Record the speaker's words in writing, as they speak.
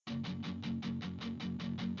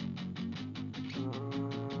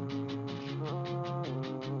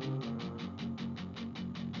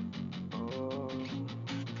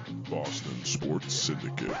Boston Sports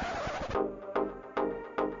Syndicate.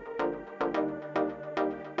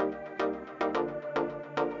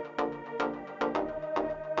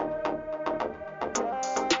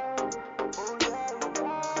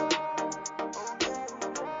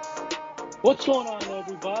 What's going on,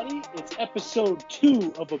 everybody? It's episode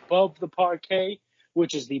 2 of Above the Parquet,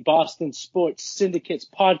 which is the Boston Sports Syndicate's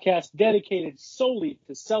podcast dedicated solely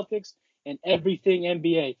to Celtics and everything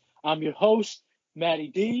NBA. I'm your host, Matty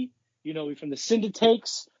D. You know me from the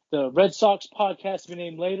Syndicates, the Red Sox podcast to be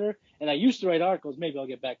named later, and I used to write articles. Maybe I'll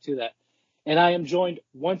get back to that. And I am joined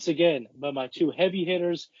once again by my two heavy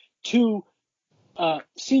hitters, two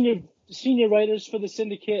senior writers for the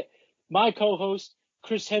Syndicate, my co-host,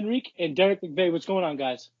 Chris Henrique and Derek McVeigh. What's going on,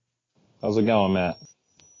 guys? How's it going, Matt?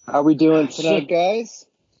 How we doing tonight, guys?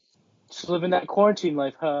 Just living that quarantine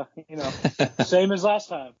life, same as last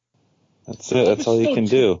time. That's it. That's all you can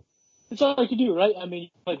do. That's all you can do, right? I mean, you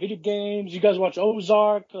play video games. You guys watch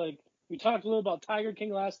Ozark. Like, we talked a little about Tiger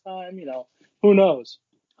King last time. Who knows?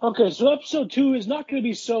 Okay, so episode 2 is not going to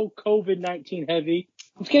be so COVID-19 heavy.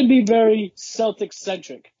 It's going to be very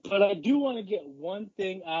Celtics-centric. But I do want to get one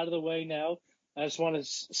thing out of the way now. I just want to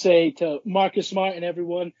say to Marcus Smart and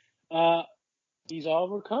everyone, he's all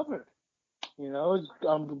recovered.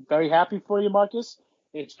 I'm very happy for you, Marcus.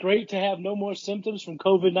 It's great to have no more symptoms from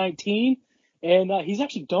COVID-19. And he's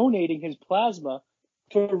actually donating his plasma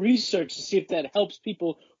for research to see if that helps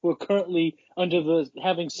people who are currently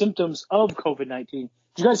having symptoms of COVID-19. Did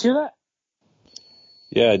you guys hear that?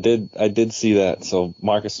 Yeah, I did see that. So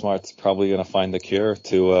Marcus Smart's probably going to find the cure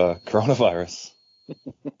to coronavirus.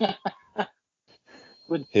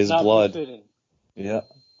 His blood. Befitting. Yeah.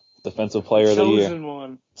 Defensive player of the year.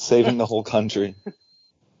 One. Saving the whole country.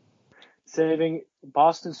 Saving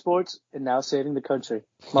Boston sports and now saving the country.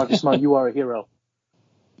 Marcus Smart, you are a hero.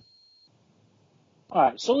 All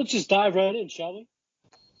right, so let's just dive right in, shall we?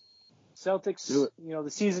 Celtics, the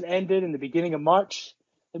season ended in the beginning of March.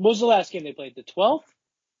 And what was the last game they played? The 12th?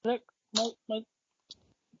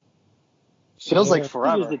 Feels like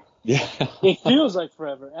forever. Yeah. It feels like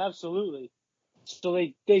forever, absolutely. So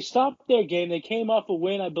they stopped their game. They came off a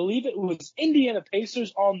win. I believe it was Indiana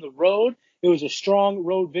Pacers on the road. It was a strong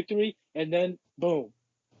road victory. And then, boom,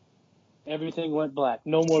 everything went black.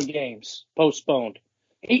 No more games. Postponed.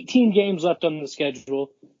 18 games left on the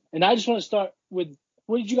schedule. And I just want to start with,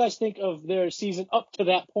 what did you guys think of their season up to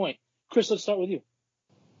that point? Chris, let's start with you.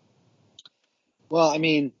 Well, I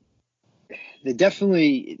mean, they're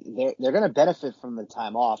going to benefit from the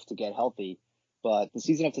time off to get healthy. But the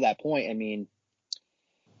season up to that point, I mean,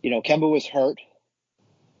 Kemba was hurt,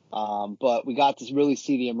 but we got to really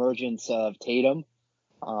see the emergence of Tatum.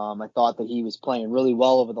 I thought that he was playing really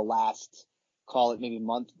well over the last, call it maybe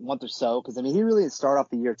month or so, because I mean he really didn't start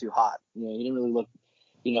off the year too hot. He didn't really look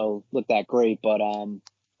that great, but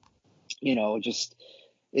just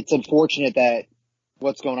it's unfortunate that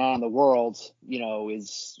what's going on in the world,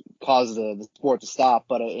 is caused the sport to stop.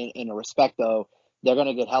 But in a respect though, they're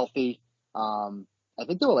gonna get healthy. I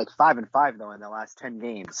think they were like 5-5 though in the last 10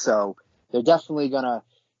 games. So they're definitely gonna,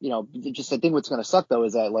 I think what's gonna suck though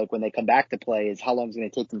is that like when they come back to play is how long it's gonna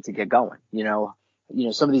take them to get going.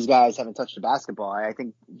 Some of these guys haven't touched the basketball. I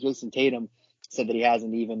think Jason Tatum said that he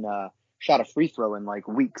hasn't even shot a free throw in like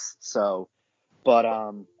weeks. So, but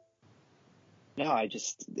they're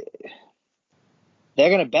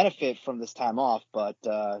gonna benefit from this time off, but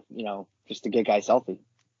just to get guys healthy.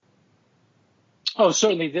 Oh,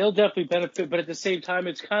 certainly. They'll definitely benefit, but at the same time,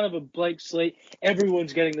 it's kind of a blank slate.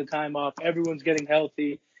 Everyone's getting the time off. Everyone's getting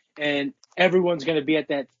healthy, and everyone's going to be at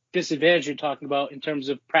that disadvantage you're talking about in terms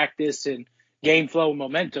of practice and game flow and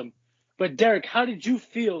momentum. But Derek, how did you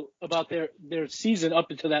feel about their season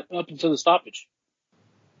up until the stoppage?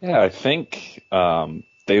 Yeah, I think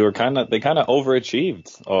they kind of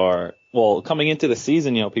overachieved. Coming into the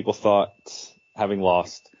season, people thought, having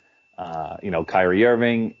lost Kyrie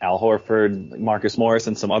Irving, Al Horford, Marcus Morris,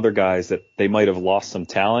 and some other guys that they might have lost some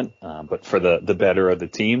talent, but for the better of the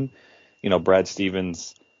team. Brad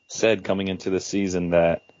Stevens said coming into the season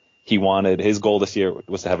that his goal this year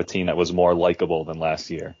was to have a team that was more likable than last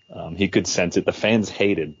year. He could sense it. The fans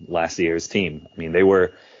hated last year's team. I mean, they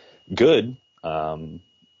were good.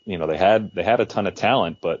 They had a ton of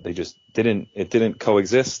talent, but they just didn't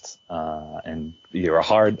coexist. And you're a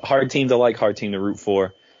hard team to like, hard team to root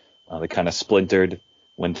for. They kind of splintered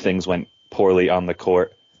when things went poorly on the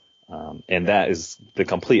court. And that is the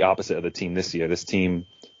complete opposite of the team this year. This team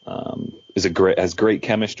has great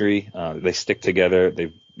chemistry. They stick together.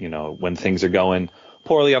 When things are going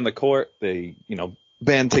poorly on the court, they,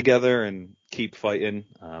 band together and keep fighting.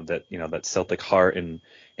 That Celtic heart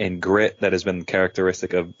and grit that has been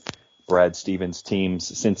characteristic of Brad Stevens'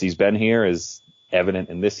 teams since he's been here is evident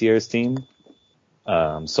in this year's team.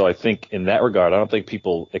 So I think in that regard, I don't think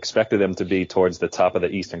people expected them to be towards the top of the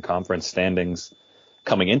Eastern Conference standings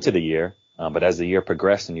coming into the year. But as the year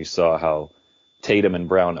progressed and you saw how Tatum and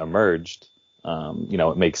Brown emerged,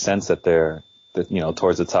 it makes sense that they're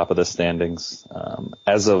towards the top of the standings.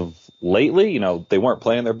 As of lately, they weren't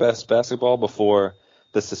playing their best basketball before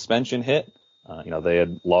the suspension hit. They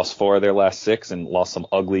had lost 4 of their last 6 and lost some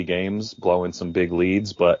ugly games, blowing some big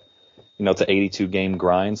leads, but it's an 82 game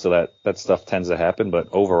grind. So that stuff tends to happen. But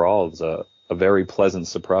overall, it's a very pleasant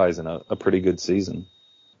surprise and a pretty good season.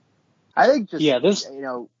 I think I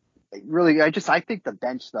think the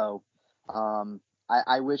bench though,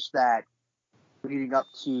 I wish that leading up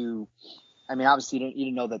to, obviously you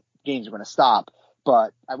didn't know that games were going to stop,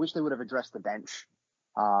 but I wish they would have addressed the bench.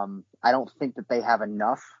 I don't think that they have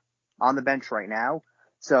enough on the bench right now.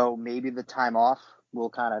 So maybe the time off will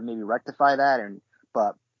kind of maybe rectify that.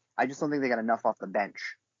 But I just don't think they got enough off the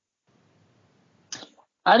bench.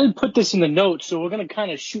 I didn't put this in the notes, so we're going to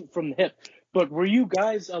kind of shoot from the hip. But were you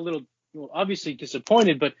guys a little, obviously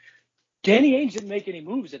disappointed, but Danny Ainge didn't make any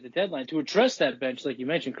moves at the deadline to address that bench, like you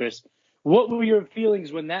mentioned, Chris. What were your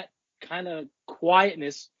feelings when that kind of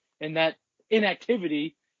quietness and that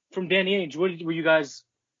inactivity from Danny Ainge? Were you guys?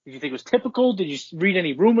 Did you think it was typical? Did you read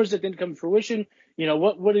any rumors that didn't come to fruition?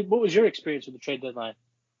 What was your experience with the trade deadline?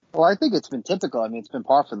 Well, I think it's been typical. It's been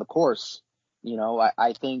par for the course.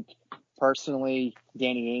 I think personally,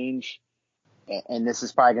 Danny Ainge, and this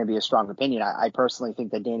is probably going to be a strong opinion. I personally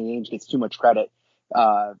think that Danny Ainge gets too much credit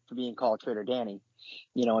for being called Trader Danny,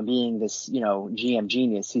 and being this, GM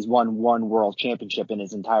genius. He's won 1 world championship in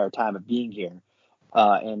his entire time of being here,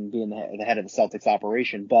 and being the head of the Celtics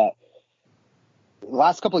operation. But the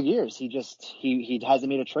last couple of years, he hasn't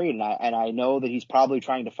made a trade, and I know that he's probably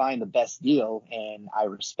trying to find the best deal, and I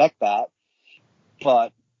respect that.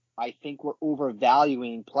 But I think we're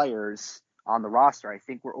overvaluing players on the roster. I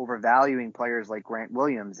think we're overvaluing players like Grant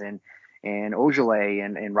Williams and Ojale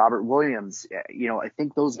and Robert Williams. I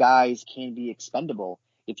think those guys can be expendable.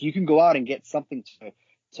 If you can go out and get something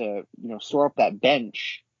to store up that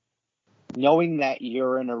bench, knowing that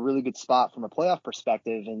you're in a really good spot from a playoff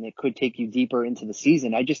perspective and it could take you deeper into the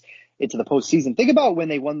season, into the postseason. Think about when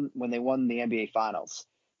they won the NBA Finals.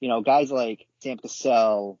 Guys like Sam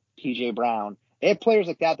Cassell, PJ Brown, they had players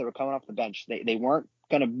like that were coming off the bench. They weren't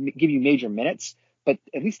going to give you major minutes, but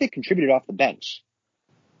at least they contributed off the bench.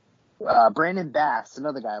 Brandon Bass,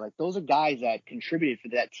 another guy. Those are guys that contributed for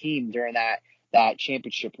that team during that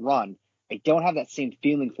championship run. I don't have that same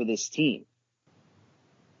feeling for this team.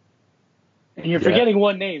 And you're forgetting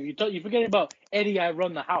one name. You're forgetting about Eddie. I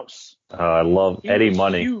run the house. I love Eddie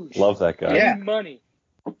Money. Huge. Love that guy. Eddie Money.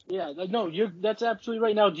 Yeah, no, that's absolutely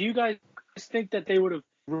right. Now, do you guys think that they would have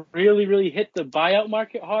really, really hit the buyout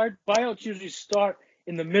market hard? Buyouts usually start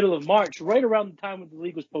in the middle of March, right around the time when the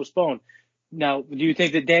league was postponed. Now, do you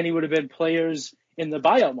think that Danny would have been players in the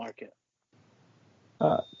buyout market?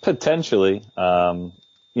 Potentially.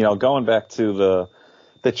 Going back to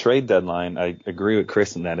the trade deadline, I agree with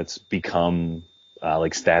Chris in that it's become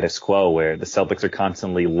like status quo, where the Celtics are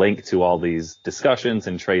constantly linked to all these discussions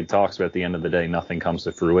and trade talks, but at the end of the day, nothing comes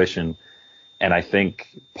to fruition. And I think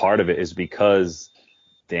part of it is because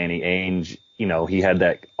Danny Ainge, he had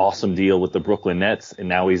that awesome deal with the Brooklyn Nets, and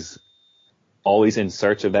now he's always in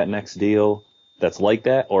search of that next deal that's like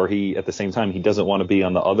that, or at the same time, he doesn't want to be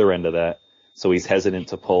on the other end of that. So he's hesitant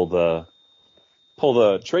to pull the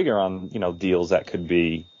trigger on, deals that could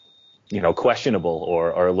be, questionable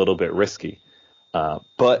or a little bit risky.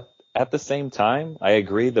 But at the same time, I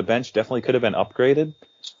agree the bench definitely could have been upgraded.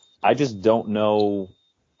 I just don't know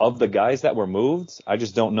of the guys that were moved. I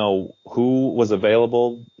just don't know who was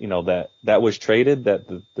available, that was traded that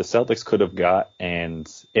the Celtics could have got, and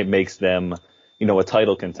it makes them, a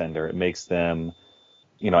title contender. It makes them,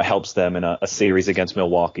 it helps them in a series against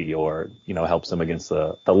Milwaukee, or, helps them against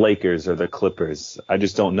the Lakers or the Clippers. I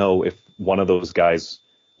just don't know if one of those guys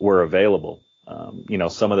were available.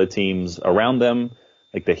 Some of the teams around them,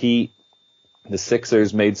 like the Heat, the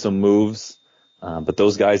Sixers, made some moves, but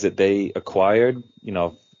those guys that they acquired,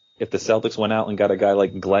 if the Celtics went out and got a guy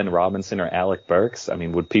like Glenn Robinson or Alec Burks,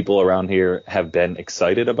 would people around here have been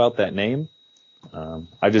excited about that name?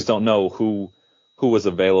 I just don't know who was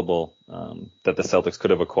available that the Celtics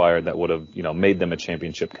could have acquired that would have, made them a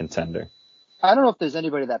championship contender. I don't know if there's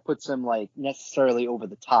anybody that puts them necessarily over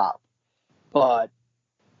the top, but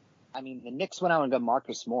the Knicks went out and got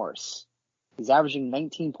Marcus Morris. He's averaging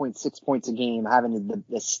 19.6 points a game, having the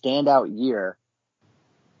standout year.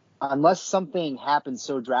 Unless something happens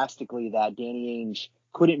so drastically that Danny Ainge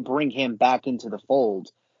couldn't bring him back into the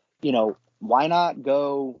fold, why not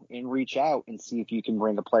go and reach out and see if you can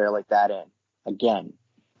bring a player like that in again?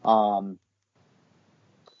 I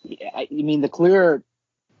mean, the clear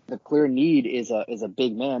need is a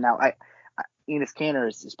big man. Now, Enes Kanter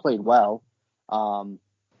has played well.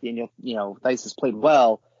 Theis has played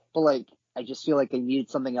well, but like, I just feel like they needed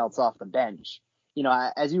something else off the bench.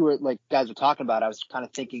 As you were guys were talking about, I was kind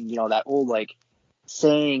of thinking, that old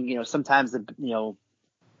saying, sometimes the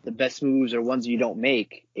best moves are ones you don't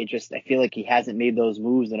make. I feel like he hasn't made those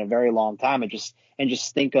moves in a very long time. And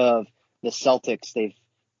just think of the Celtics.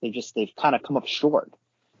 They've kind of come up short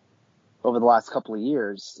over the last couple of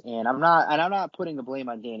years. And I'm not putting the blame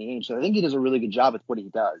on Danny Ainge. So I think he does a really good job with what he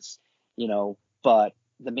does, but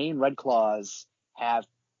the Maine Red Claws have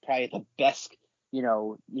probably the best,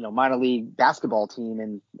 minor league basketball team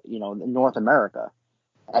in North America.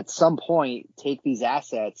 At some point, take these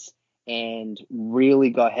assets and really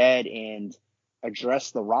go ahead and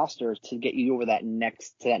address the roster to get you over that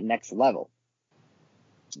next level.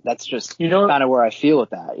 That's just kind of where I feel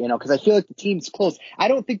with that, because I feel like the team's close. I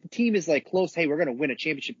don't think the team is close. Hey, we're going to win a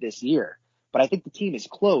championship this year, but I think the team is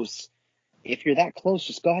close. If you're that close,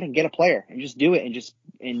 just go ahead and get a player and just do it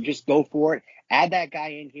and just go for it. Add that guy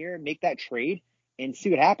in here, make that trade, and see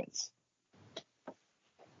what happens.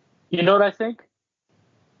 You know what I think?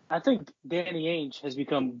 I think Danny Ainge has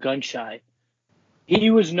become gun shy. He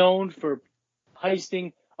was known for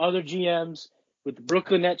heisting other GMs with the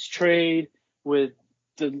Brooklyn Nets trade, with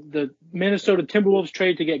the Minnesota Timberwolves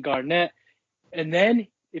trade to get Garnett. And then,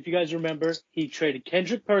 if you guys remember, he traded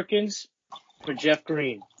Kendrick Perkins for Jeff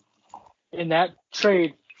Green. And that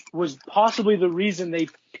trade was possibly the reason they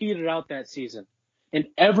petered out that season. And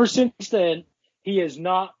ever since then, he has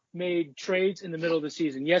not made trades in the middle of the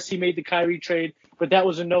season. Yes, he made the Kyrie trade, but that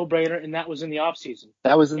was a no-brainer, and that was in the offseason.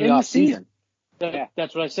 That was in the offseason. Yeah.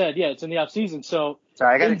 That's what I said. Yeah, it's in the offseason. So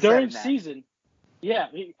sorry, I got during season, yeah.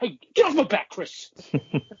 Hey, get off my back, Chris.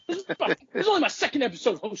 This is only my second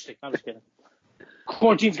episode hosting. I'm just kidding.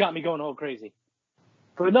 Quarantine's got me going all crazy.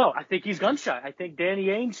 But no, I think he's gun shy. I think Danny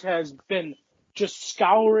Ainge has been just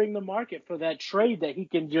scouring the market for that trade that he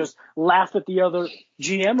can just laugh at the other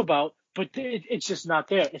GM about, but it's just not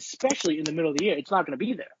there, especially in the middle of the year. It's not going to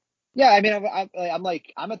be there. Yeah, I mean,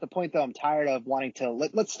 I'm at the point though. I'm tired of wanting to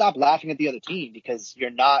let's stop laughing at the other team because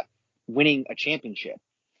you're not winning a championship.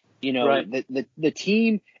 Right. The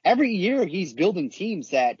team every year he's building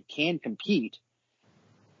teams that can compete,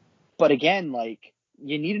 but again,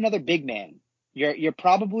 you need another big man. You're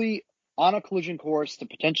probably on a collision course to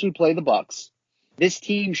potentially play the Bucks. This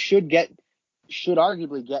team should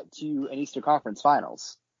arguably get to an Eastern Conference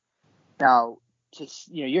Finals. Now,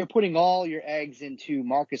 you're putting all your eggs into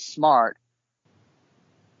Marcus Smart,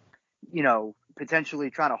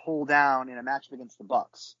 potentially trying to hold down in a matchup against the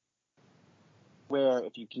Bucks. Where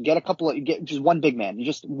if you can get you get just one big man,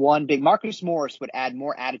 Marcus Morris would add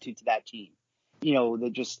more attitude to that team. And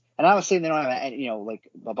I'm not saying they don't have,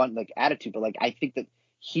 a bunch attitude, but I think that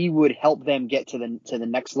he would help them get to the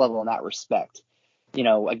next level in that respect.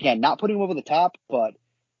 Again, not putting him over the top, but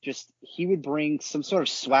just he would bring some sort of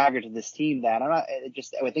swagger to this team that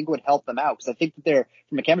I think would help them out because I think that they're,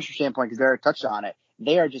 from a chemistry standpoint, because Derek touched on it,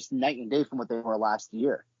 they are just night and day from what they were last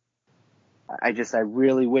year. I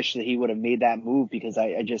really wish that he would have made that move because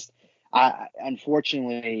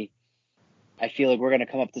unfortunately, I feel like we're going to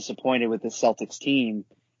come up disappointed with this Celtics team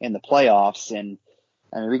in the playoffs. And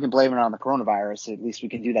I mean, we can blame it on the coronavirus. At least we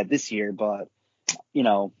can do that this year. But,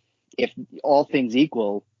 if all things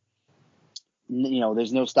equal,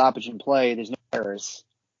 there's no stoppage in play. There's no errors.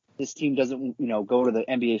 This team doesn't, go to the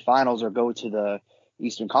NBA finals or go to the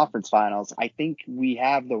Eastern Conference Finals. I think we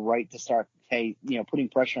have the right to start, putting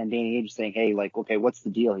pressure on Danny Ainge saying, hey, okay, what's the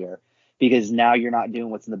deal here? Because now you're not doing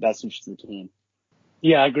what's in the best interest of the team.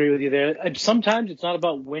 Yeah, I agree with you there. And sometimes it's not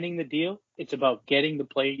about winning the deal. It's about getting the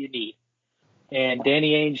player you need. And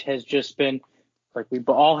Danny Ainge has just been, like we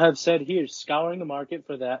all have said here, scouring the market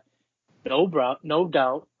for that no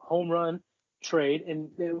doubt home run trade. And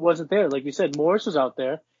it wasn't there. Like you said, Morris was out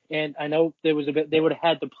there. And I know they would have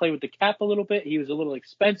had to play with the cap a little bit. He was a little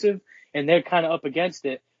expensive and they're kind of up against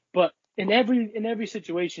it. But in every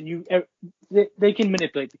situation, they can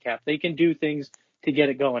manipulate the cap. They can do things to get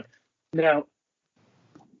it going. Now,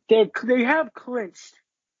 they have clinched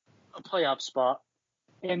a playoff spot,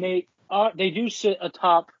 and they do sit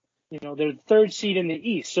atop, they're third seed in the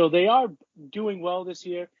East, so they are doing well this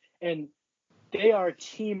year, and they are a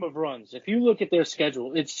team of runs. If you look at their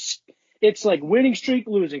schedule, it's like winning streak,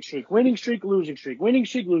 losing streak, winning streak, losing streak, winning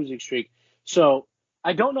streak, losing streak. So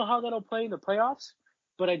I don't know how that'll play in the playoffs,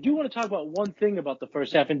 but I do want to talk about one thing about the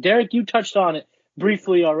first half, and Derek, you touched on it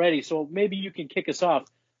briefly already, so maybe you can kick us off.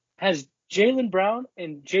 has Jaylen Brown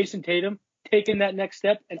and Jason Tatum taken that next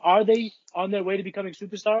step, and are they on their way to becoming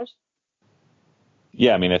superstars?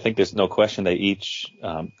 Yeah, I mean, I think there's no question they each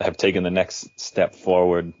have taken the next step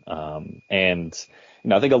forward. And,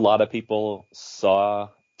 I think a lot of people saw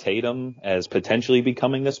Tatum as potentially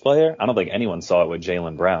becoming this player. I don't think anyone saw it with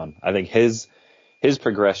Jaylen Brown. I think his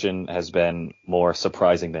progression has been more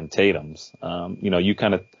surprising than Tatum's.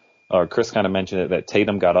 Chris kind of mentioned it, that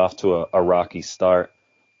Tatum got off to a rocky start.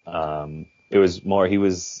 It was more,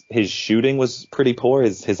 his shooting was pretty poor,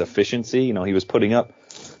 his efficiency. He was putting up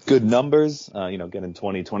good numbers, getting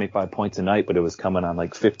 20, 25 points a night, but it was coming on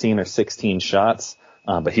like 15 or 16 shots.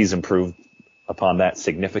 But he's improved upon that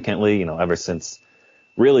significantly, ever since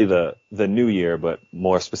really the new year, but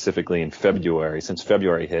more specifically in February. Since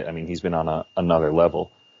February hit, I mean, he's been on another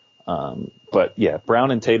level. But yeah,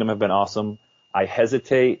 Brown and Tatum have been awesome. I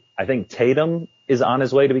hesitate. I think Tatum is on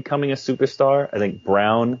his way to becoming a superstar. I think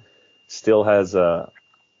Brown still has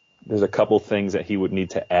there's a couple things that he would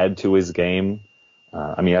need to add to his game.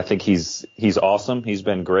 I think he's awesome. He's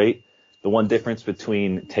been great. The one difference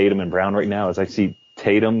between Tatum and Brown right now is I see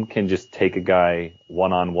Tatum can just take a guy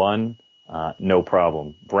one-on-one, no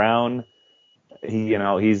problem. Brown,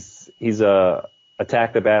 he's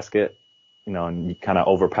attack the basket, and kind of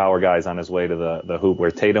overpower guys on his way to the hoop,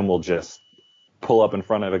 where Tatum will just pull up in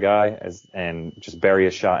front of a guy and just bury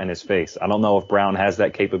a shot in his face. I don't know if Brown has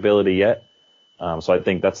that capability yet. So I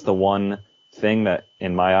think that's the one thing that,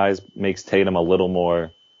 in my eyes, makes Tatum a little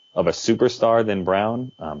more of a superstar than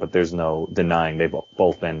Brown. But there's no denying they've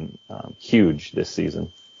both been huge this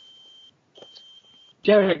season.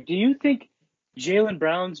 Derek, do you think Jaylen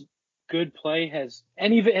Brown's good play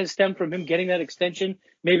any of it has stemmed from him getting that extension?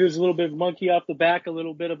 Maybe it was a little bit of a monkey off the back, a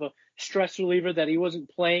little bit of a stress reliever that he wasn't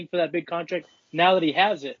playing for that big contract. Now that he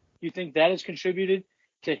has it, do you think that has contributed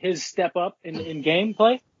to his step up in game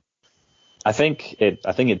play? I think it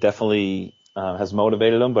definitely has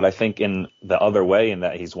motivated him, but I think in the other way, in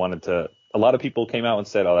that he's wanted to. A lot of people came out and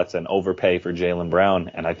said, "Oh, that's an overpay for Jaylen Brown,"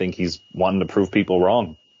 and I think he's wanting to prove people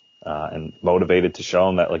wrong, and motivated to show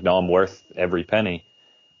them that, like, no, I'm worth every penny.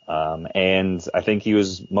 And I think he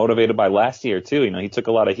was motivated by last year too. He took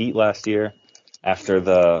a lot of heat last year after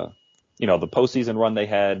the postseason run they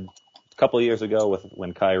had a couple of years ago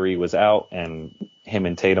when Kyrie was out, and him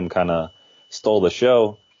and Tatum kind of stole the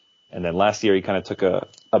show. And then last year he kind of took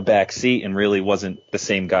a back seat and really wasn't the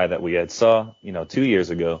same guy that we had saw, 2 years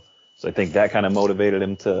ago. So I think that kind of motivated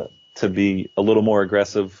him to be a little more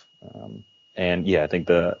aggressive. And yeah, I think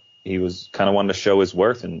he was kind of wanting to show his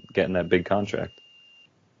worth and getting that big contract.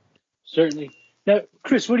 Certainly. Now,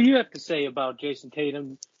 Chris, what do you have to say about Jason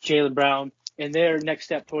Tatum, Jaylen Brown, and their next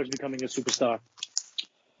step towards becoming a superstar?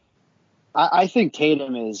 I think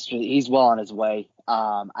Tatum he's well on his way.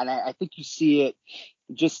 And I think you see it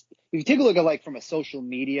just, if you take a look at, like, from a social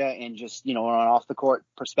media and just, an off the court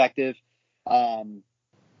perspective,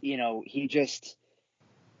 he just,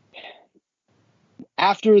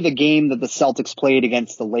 after the game that the Celtics played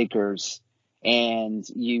against the Lakers, and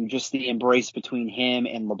the embrace between him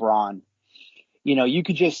and LeBron,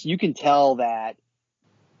 you can tell that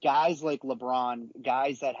guys like LeBron,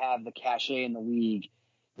 guys that have the cachet in the league,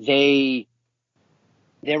 they're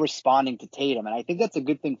responding to Tatum. And I think that's a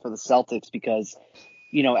good thing for the Celtics because,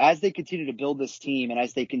 as they continue to build this team and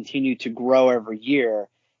as they continue to grow every year,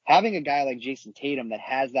 having a guy like Jason Tatum that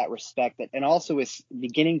has that respect and also is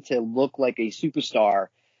beginning to look like a superstar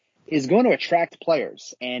is going to attract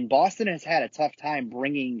players. And Boston has had a tough time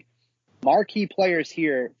bringing marquee players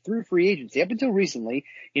here through free agency up until recently,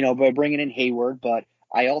 by bringing in Hayward. But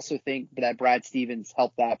I also think that Brad Stevens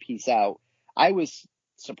helped that piece out. I was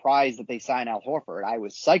surprised that they signed Al Horford. I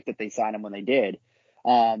was psyched that they signed him when they did.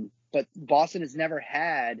 But Boston has never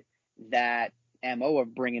had that MO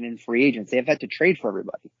of bringing in free agents. They have had to trade for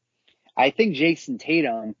everybody. I think Jason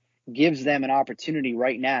Tatum gives them an opportunity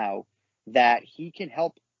right now that he can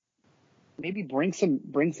help maybe bring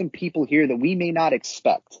some people here that we may not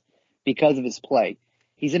expect because of his play.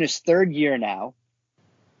 He's in his third year now.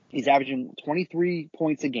 He's averaging 23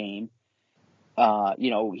 points a game.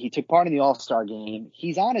 He took part in the All-Star game.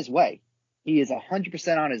 He's on his way. He is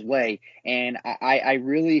 100% on his way. And I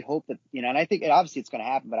really hope that, and I think obviously it's going to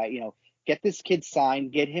happen, but get this kid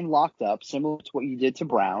signed, get him locked up, similar to what you did to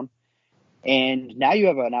Brown. And now you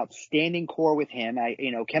have an outstanding core with him.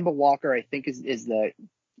 Kemba Walker, I think, is the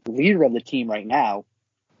leader of the team right now.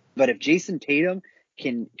 But if Jason Tatum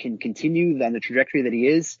can continue on the trajectory that he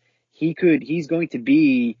is, he's going to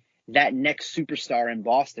be that next superstar in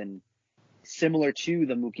Boston, similar to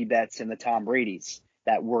the Mookie Betts and the Tom Bradys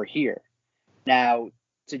that were here. Now,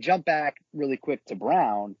 to jump back really quick to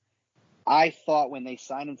Brown, I thought when they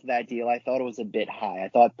signed him to that deal, I thought it was a bit high. I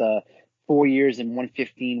thought the 4 years and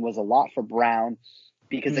 115 was a lot for Brown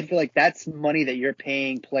because I feel like that's money that you're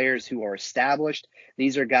paying players who are established.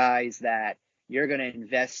 These are guys that you're going to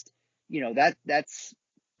invest, that's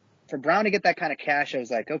for Brown to get that kind of cash. I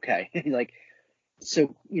was like, okay,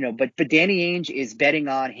 but Danny Ainge is betting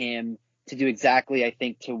on him to do exactly, I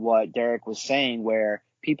think, to what Derek was saying, where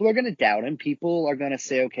people are going to doubt him. People are going to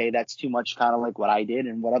say, okay, that's too much, kind of like what I did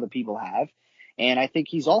and what other people have. And I think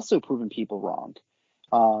he's also proven people wrong.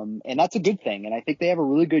 And that's a good thing. And I think they have a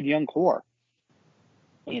really good young core.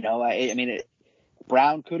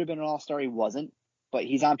 Brown could have been an all-star. He wasn't, but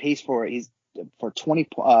he's on pace for 20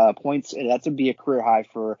 points. That would be a career high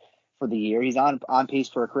for the year. He's on pace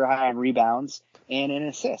for a career high in rebounds and in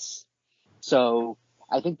assists. So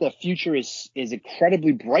I think the future is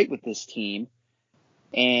incredibly bright with this team.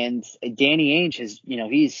 And Danny Ainge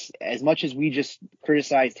he's, as much as we just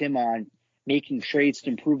criticized him on making trades to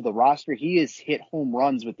improve the roster, he has hit home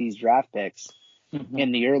runs with these draft picks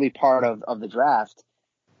in the early part of the draft.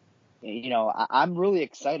 I'm really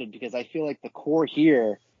excited because I feel like the core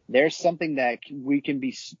here, there's something that we can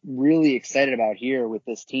be really excited about here with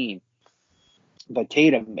this team. But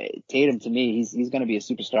Tatum to me, he's going to be a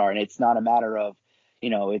superstar, and it's not a matter of,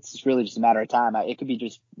 it's really just a matter of time. It could be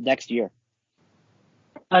just next year.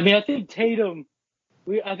 I mean, I think Tatum,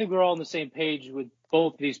 I think we're all on the same page with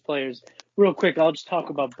both of these players. Real quick, I'll just talk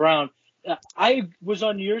about Brown. I was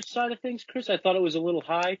on your side of things, Chris. I thought it was a little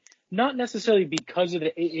high, not necessarily because of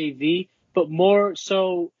the AAV, but more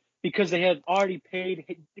so because they had already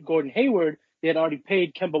paid Gordon Hayward. They had already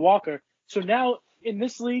paid Kemba Walker. So now in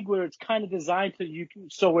this league where it's kind of designed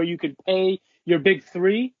where you could pay your big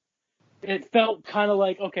three, it felt kind of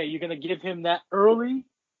like, okay, you're going to give him that early,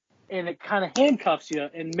 and it kind of handcuffs you.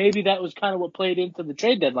 And maybe that was kind of what played into the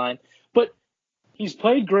trade deadline. But he's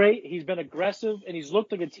played great. He's been aggressive, and he's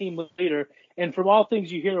looked like a team leader. And from all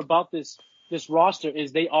things you hear about this roster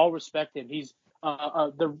is they all respect him. He's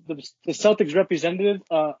the Celtics representative,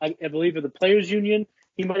 I believe, of the Players Union.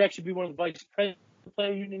 He might actually be one of the vice presidents of the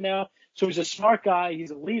Players Union now. So he's a smart guy.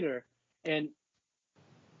 He's a leader, and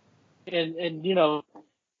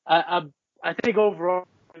I think overall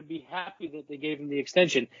I'd be happy that they gave him the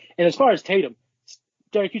extension. And as far as Tatum,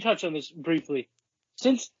 Derek, you touched on this briefly.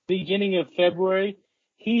 Since the beginning of February,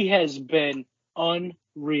 he has been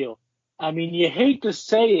unreal. I mean, you hate to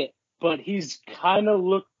say it, but he's kind of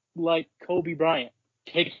looked like Kobe Bryant.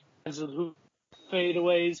 Taking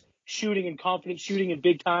fadeaways, shooting in confidence, shooting in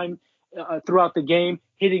big time throughout the game,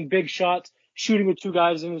 hitting big shots, shooting with two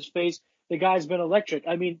guys in his face. The guy's been electric.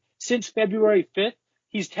 I mean, since February 5th,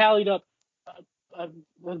 he's tallied up, I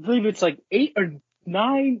believe it's like 8 or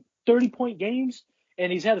 9 30-point games,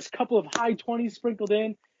 and he's had a couple of high 20s sprinkled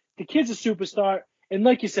in. The kid's a superstar. And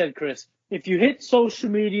like you said, Chris, if you hit social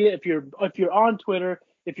media, if you're on Twitter,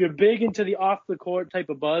 if you're big into the off the court type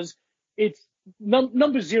of buzz, it's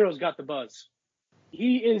number zero's got the buzz.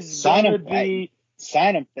 He is going to be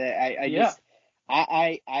sign him.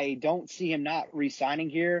 I don't see him not re-signing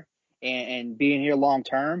here and being here long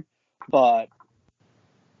term, but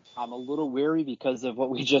I'm a little weary because of what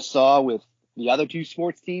we just saw with the other two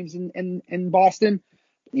sports teams in Boston.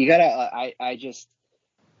 You gotta,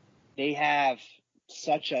 they have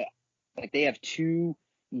they have two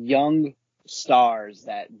young stars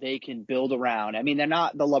that they can build around. I mean, they're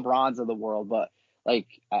not the LeBrons of the world, but I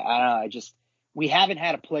don't know, we haven't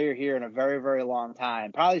had a player here in a very, very long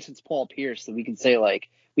time, probably since Paul Pierce, that we can say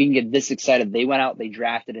we can get this excited. They went out, they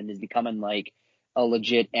drafted, and is becoming a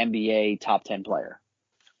legit NBA top 10 player.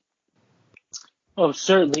 Oh,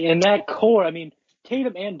 certainly. And that core, I mean,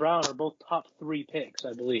 Tatum and Brown are both top 3 picks,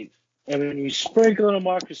 I believe. I mean, you sprinkle in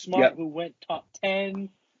Marcus Smart, who went top 10.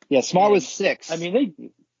 Yeah, Smart was 6. I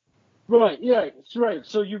mean, right.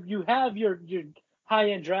 So you have your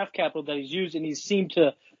high-end draft capital that he's used, and he's seemed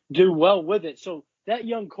to do well with it. So that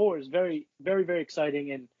young core is very, very, very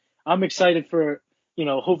exciting, and I'm excited for,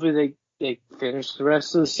 hopefully they finish the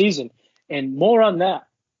rest of the season. And more on that.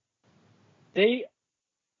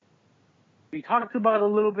 We talked about it a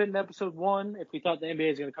little bit in episode 1, if we thought the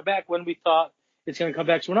NBA is going to come back, when we thought it's going to come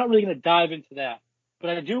back. So we're not really going to dive into that. But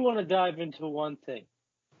I do want to dive into one thing.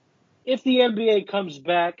 If the NBA comes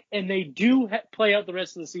back and they do play out the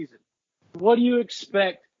rest of the season, what do you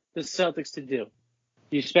expect the Celtics to do?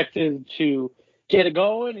 Do you expect them to get it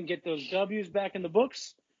going and get those W's back in the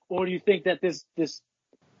books? Or do you think that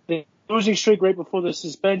the losing streak right before the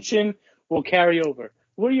suspension will carry over?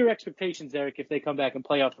 What are your expectations, Eric, if they come back and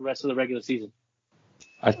play out the rest of the regular season?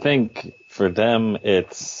 I think for them,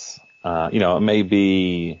 it's, it may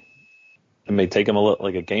be It may take them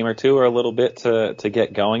like a game or two or a little bit to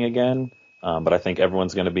get going again. But I think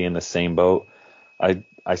everyone's going to be in the same boat.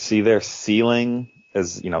 I see their ceiling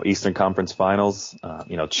as, Eastern Conference Finals,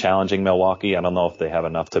 challenging Milwaukee. I don't know if they have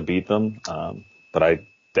enough to beat them. But I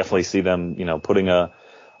definitely see them, putting a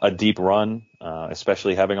deep run,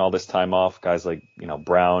 especially having all this time off. Guys like,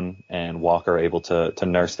 Brown and Walker able to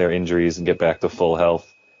nurse their injuries and get back to full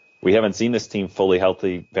health. We haven't seen this team fully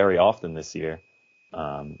healthy very often this year.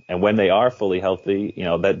 And when they are fully healthy,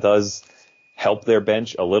 that does help their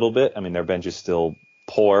bench a little bit. I mean, their bench is still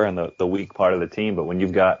poor and the weak part of the team, but when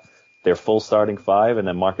you've got their full starting five and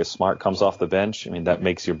then Marcus Smart comes off the bench, I mean, that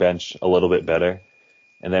makes your bench a little bit better.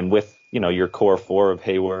 And then with, your core four of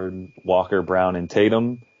Hayward, Walker, Brown, and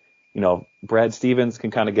Tatum, Brad Stevens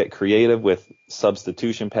can kind of get creative with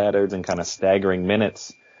substitution patterns and kind of staggering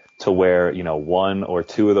minutes to where, one or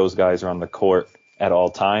two of those guys are on the court at all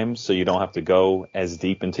times. So you don't have to go as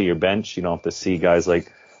deep into your bench. You don't have to see guys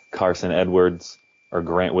like Carson Edwards or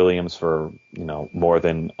Grant Williams for, more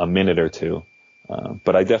than a minute or two.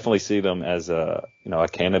 But I definitely see them as a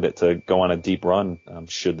candidate to go on a deep run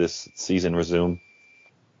should this season resume.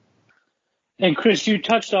 And Chris, you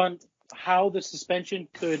touched on how the suspension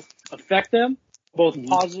could affect them, both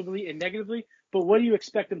positively and negatively. But what do you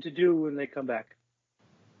expect them to do when they come back?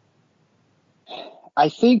 I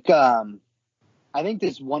think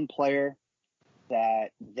there's one player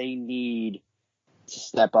that they need to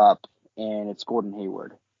step up, and it's Gordon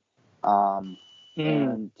Hayward. And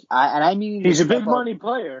I mean, he's a big money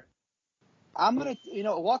player. I'm gonna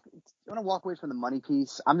walk away from the money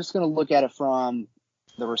piece. I'm just gonna look at it from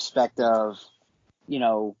the respect of,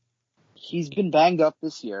 he's been banged up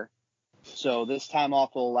this year, so this time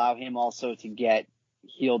off will allow him also to get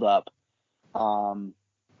healed up.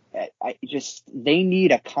 They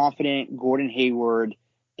need a confident Gordon Hayward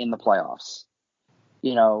in the playoffs.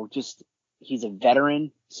 He's a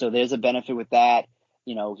veteran, so there's a benefit with that.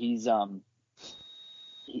 He's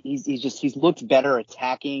looked better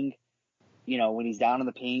attacking, when he's down in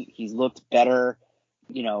the paint. He's looked better,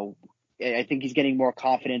 I think he's getting more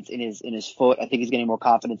confidence in his foot. I think he's getting more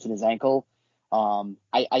confidence in his ankle.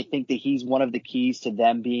 I think that he's one of the keys to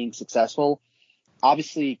them being successful.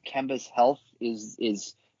 Obviously, Kemba's health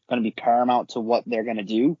is going to be paramount to what they're going to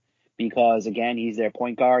do because, again, he's their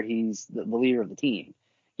point guard. He's the leader of the team.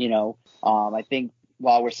 I think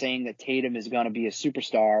while we're saying that Tatum is going to be a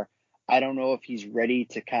superstar, I don't know if he's ready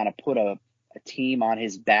to kind of put a team on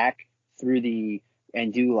his back do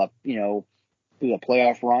a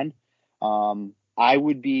playoff run. I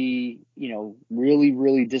would be, really,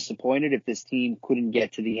 really disappointed if this team couldn't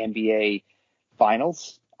get to the NBA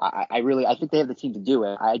Finals. I think they have the team to do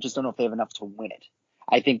it. I just don't know if they have enough to win it.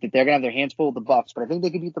 I think that they're going to have their hands full with the Bucks, but I think they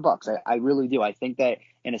could beat the Bucks. I really do. I think that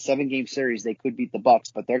in a 7-game series, they could beat the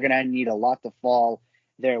Bucks, but they're going to need a lot to fall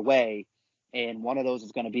their way. And one of those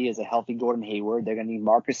is going to be as a healthy Gordon Hayward. They're going to need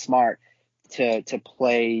Marcus Smart to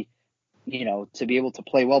play, to be able to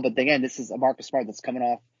play well. But again, this is a Marcus Smart that's coming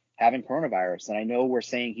off having coronavirus. And I know we're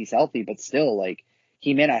saying he's healthy, but still,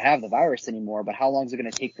 he may not have the virus anymore, but how long is it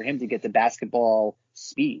going to take for him to get to basketball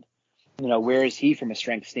speed? Where is he from a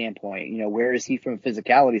strength standpoint? Where is he from a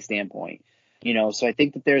physicality standpoint? So I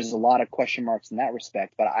think that there's a lot of question marks in that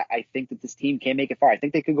respect, but I think that this team can make it far. I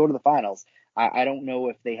think they could go to the finals. I don't know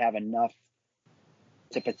if they have enough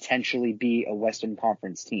to potentially be a Western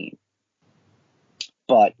Conference team.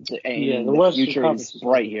 But the future is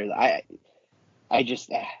bright here. I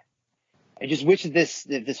just wish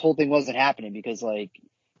that this whole thing wasn't happening because,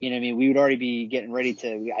 we would already be getting ready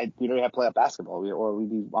we'd already have playoff basketball, or we'd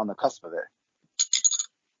be on the cusp of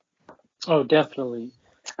it. Oh, definitely.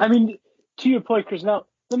 I mean, to your point, Chris, now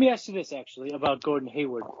let me ask you this actually about Gordon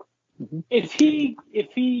Hayward. Mm-hmm. If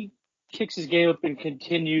he kicks his game up and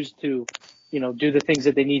continues to, do the things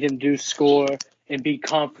that they need him to do, score and be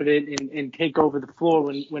confident and take over the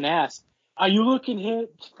floor when asked, are you looking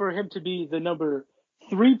for him to be the number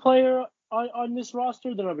 3 player on this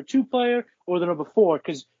roster, the number 2 player, or the number 4?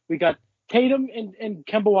 Because we got Tatum and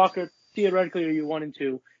Kemba Walker, theoretically, are you 1 and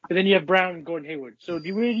 2, but then you have Brown and Gordon Hayward. So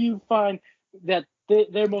where do you find that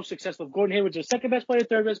they're most successful? Gordon Hayward's their second best player,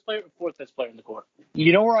 third best player, or fourth best player in the court?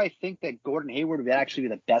 You know where I think that Gordon Hayward would actually be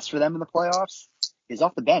the best for them in the playoffs is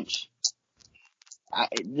off the bench.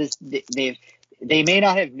 They may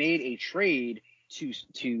not have made a trade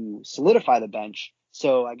to solidify the bench.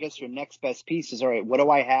 So I guess your next best piece is, all right, what do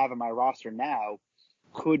I have in my roster now?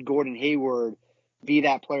 Could Gordon Hayward be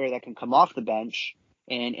that player that can come off the bench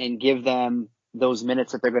and give them those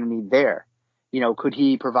minutes that they're going to need there? Could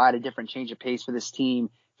he provide a different change of pace for this team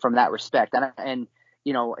from that respect? And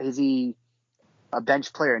is he a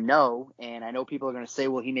bench player? No. And I know people are going to say,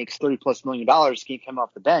 well, he makes $30+ million. Can't come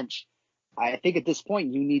off the bench. I think at this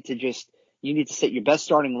point you need to set your best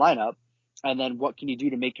starting lineup, and then what can you do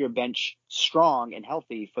to make your bench strong and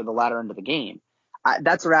healthy for the latter end of the game?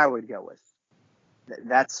 That's what I would go with.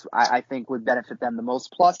 I think would benefit them the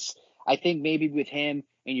most. Plus, I think maybe with him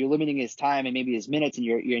and you're limiting his time and maybe his minutes, and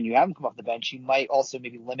you have him come off the bench, you might also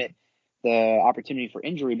maybe limit the opportunity for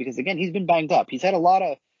injury, because again, he's been banged up. He's had a lot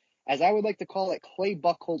of, as I would like to call it, Clay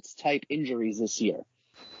Buchholz type injuries this year.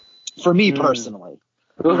 For me personally,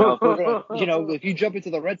 if you jump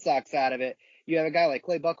into the Red Sox side of it, you have a guy like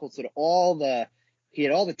Clay Buchholz that he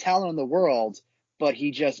had all the talent in the world, but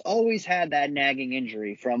he just always had that nagging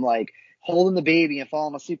injury from like holding the baby and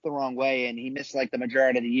falling asleep the wrong way, and he missed like the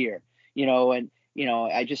majority of the year.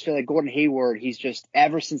 I just feel like Gordon Hayward, he's just,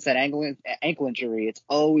 ever since that ankle injury, it's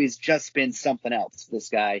always just been something else, this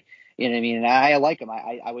guy. You know what I mean? And I like him.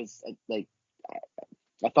 I was like,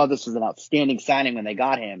 I thought this was an outstanding signing when they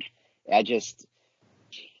got him.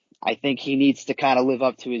 I think he needs to kind of live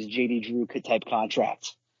up to his JD Drew type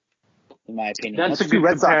contract, in my opinion. That's a two good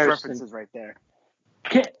Red Sox comparison. references right there.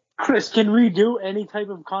 Chris, can we do any type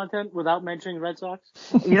of content without mentioning Red Sox?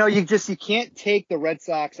 You can't take the Red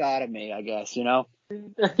Sox out of me, I guess, You can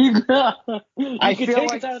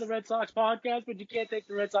take us out of the Red Sox podcast, but you can't take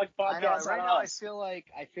the Red Sox podcast out of us.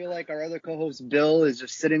 I feel like our other co-host Bill is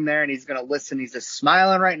just sitting there and he's going to listen. He's just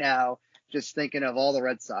smiling right now, just thinking of all the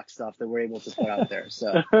Red Sox stuff that we're able to put out there.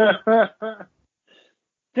 So,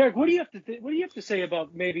 Derek, what do you have to say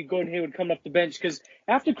about maybe Gordon Hayward coming off the bench? Because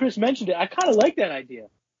after Chris mentioned it, I kind of like that idea.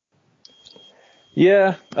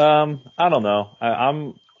 Yeah, I don't know.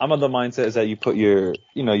 I'm of the mindset is that you put your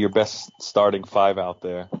best starting five out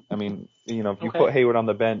there. I mean, if you put Hayward on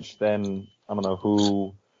the bench, then I don't know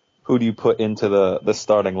who do you put into the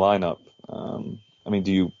starting lineup. I mean,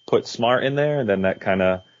 do you put Smart in there? And then that kind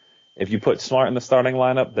of, if you put Smart in the starting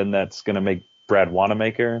lineup, then that's going to make Brad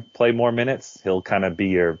Wanamaker play more minutes. He'll kind of be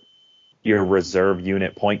your reserve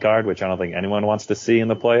unit point guard, which I don't think anyone wants to see in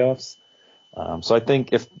the playoffs. So I think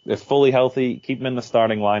if fully healthy, keep him in the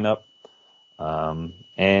starting lineup.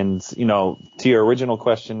 And to your original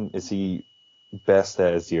question, is he best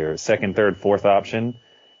as your second, third, fourth option?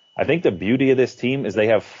 I think the beauty of this team is they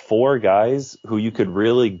have four guys who you could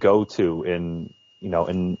really go to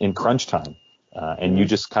in crunch time. And you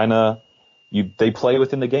just they play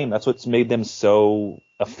within the game. That's what's made them so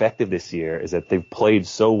effective this year, is that they've played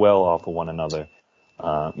so well off of one another.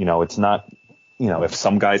 It's not, if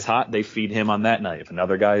some guy's hot, they feed him on that night. If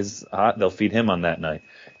another guy's hot, they'll feed him on that night.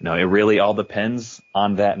 It really all depends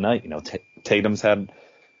on that night. Tatum's had,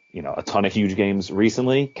 a ton of huge games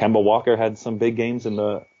recently. Kemba Walker had some big games in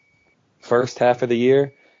the first half of the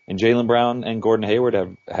year. And Jaylen Brown and Gordon Hayward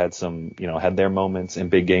have had some, had their moments in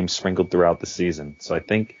big games sprinkled throughout the season. So I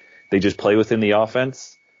think they just play within the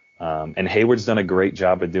offense. And Hayward's done a great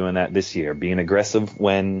job of doing that this year, being aggressive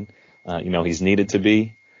when, he's needed to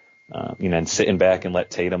be. And sitting back and let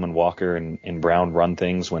Tatum and Walker and Brown run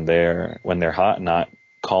things when they're hot, not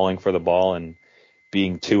calling for the ball and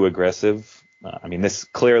being too aggressive. This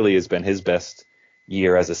clearly has been his best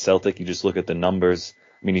year as a Celtic. You just look at the numbers.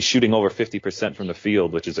 He's shooting over 50% from the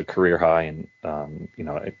field, which is a career high. And,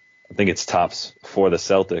 I think it's tops for the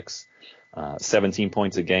Celtics, 17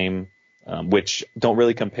 points a game, which don't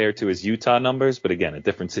really compare to his Utah numbers. But again, a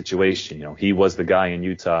different situation. He was the guy in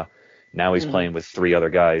Utah. Now he's playing with three other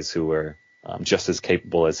guys who are just as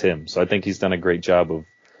capable as him. So I think he's done a great job of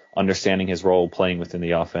understanding his role, playing within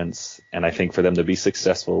the offense. And I think for them to be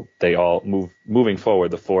successful, they all moving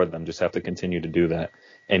forward, the four of them just have to continue to do that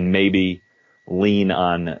and maybe lean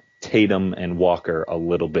on Tatum and Walker a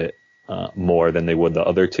little bit more than they would the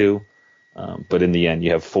other two. But in the end,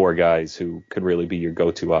 you have four guys who could really be your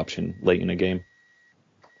go-to option late in a game.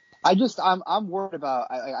 I'm worried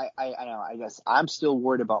about, I guess I'm still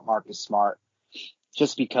worried about Marcus Smart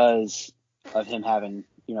just because of him having,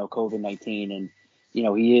 COVID-19 and,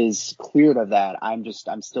 he is cleared of that. I'm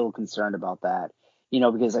still concerned about that,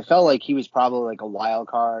 because I felt like he was probably like a wild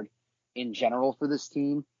card in general for this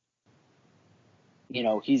team.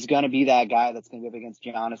 He's going to be that guy that's going to be up against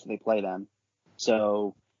Giannis if they play them.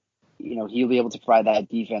 So, he'll be able to provide that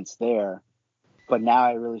defense there. But now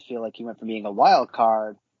I really feel like he went from being a wild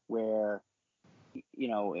card where,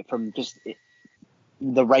 from just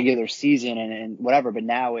the regular season and whatever, but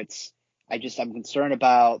now I'm concerned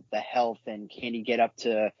about the health and can he get up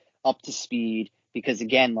to speed? Because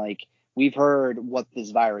again, like we've heard what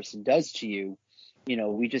this virus does to you.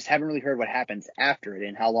 We just haven't really heard what happens after it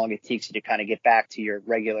and how long it takes you to kind of get back to your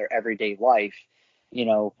regular everyday life.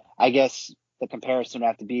 I guess the comparison would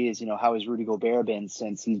have to be is, how has Rudy Gobert been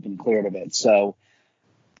since he's been cleared of it? So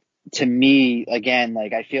to me, again,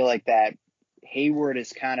 like I feel like that Hayward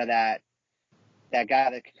is kind of that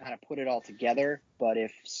guy that can kind of put it all together. But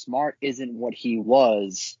if Smart isn't what he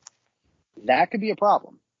was, that could be a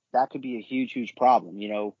problem. That could be a huge, huge problem,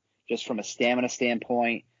 just from a stamina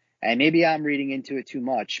standpoint. And maybe I'm reading into it too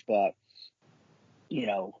much, but,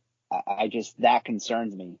 I just, that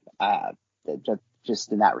concerns me,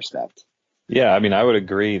 just in that respect. Yeah, I mean, I would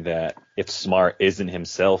agree that if Smart isn't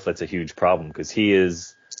himself, that's a huge problem because he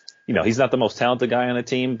is, he's not the most talented guy on the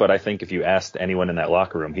team, but I think if you asked anyone in that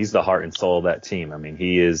locker room, he's the heart and soul of that team. I mean,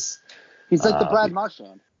 he's like the Brad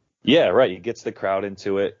Marchand. Yeah, right. He gets the crowd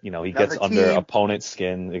into it. He gets under opponent's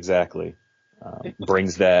skin. Exactly.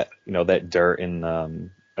 Brings that, that dirt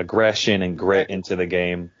and aggression and grit into the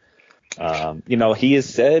game. He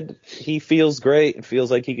has said he feels great and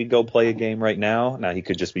feels like he could go play a game right now. Now he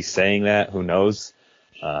could just be saying that. Who knows?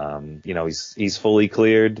 He's fully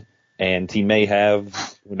cleared and he may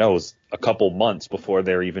have, who knows, a couple months before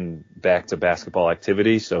they're even back to basketball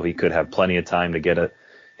activity. So he could have plenty of time to get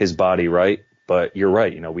his body right. But you're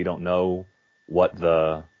right. We don't know what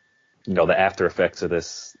the after effects of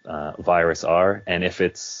this virus are. And if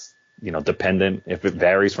it's, dependent, if it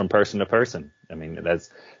varies from person to person. I mean,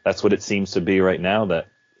 that's what it seems to be right now, that,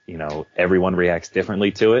 everyone reacts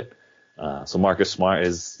differently to it. So Marcus Smart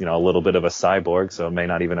is, a little bit of a cyborg, so it may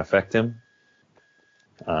not even affect him.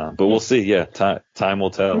 But we'll see. Yeah, time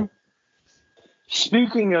will tell.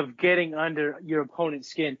 Speaking of getting under your opponent's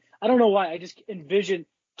skin, I don't know why. I just envision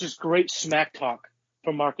just great smack talk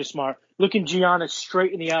from Marcus Smart, looking Giannis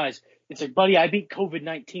straight in the eyes. It's like, buddy, I beat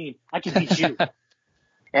COVID-19. I can beat you.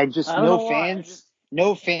 And just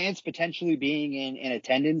no fans potentially being in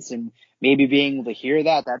attendance and maybe being able to hear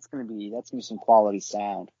that. That's gonna be some quality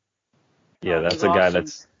sound. Yeah, that's a guy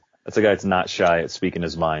that's a guy that's not shy at speaking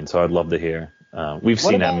his mind. So I'd love to hear. We've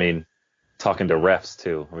seen that. I mean, talking to refs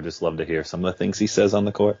too. We just love to hear some of the things he says on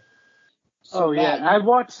the court. So I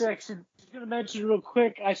watched actually. I'm gonna mention real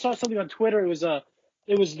quick. I saw something on Twitter. It was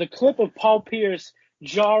the clip of Paul Pierce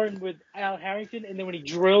jarring with Al Harrington, and then when he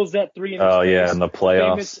drills that three in his face, in the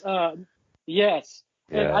playoffs. Famous, yes.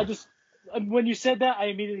 Yeah. And when you said that, I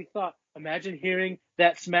immediately thought, imagine hearing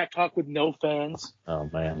that smack talk with no fans. Oh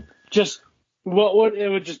man. Just it would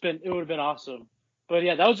have been awesome. But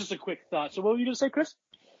yeah, that was just a quick thought. So what were you gonna say, Chris?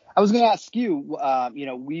 I was gonna ask you.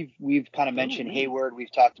 We've kind of mentioned Hayward.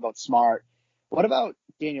 We've talked about Smart. What about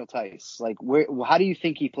Daniel Tice? Like, how do you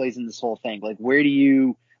think he plays in this whole thing? Like,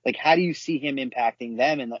 how do you see him impacting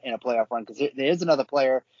them in a playoff run? Because there is another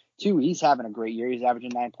player too. He's having a great year. He's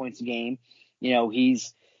averaging 9 points a game.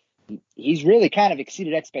 He's really kind of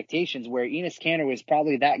exceeded expectations. Where Enes Kanter was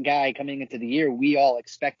probably that guy coming into the year. We all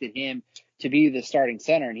expected him to be the starting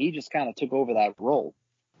center, and he just kind of took over that role.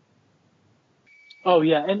 Oh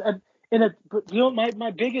yeah,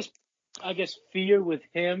 my biggest, I guess, fear with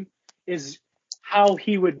him is how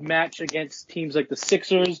he would match against teams like the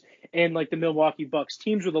Sixers and like the Milwaukee Bucks,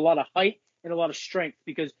 teams with a lot of height and a lot of strength,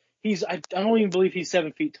 because I don't even believe he's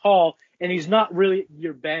 7 feet tall, and he's not really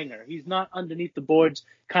your banger. He's not underneath the boards,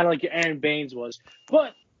 kind of like your Aaron Baines was.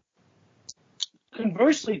 But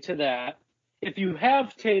conversely to that, if you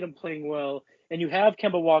have Tatum playing well and you have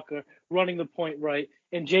Kemba Walker running the point right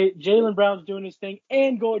and Jaylen Brown's doing his thing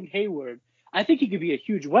and Gordon Hayward, I think he could be a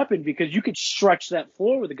huge weapon because you could stretch that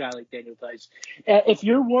floor with a guy like Daniel Tice. If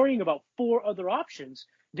you're worrying about four other options,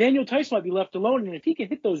 Daniel Tice might be left alone. And if he can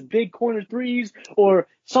hit those big corner threes or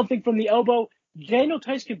something from the elbow, Daniel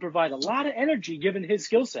Tice can provide a lot of energy given his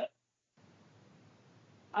skill set.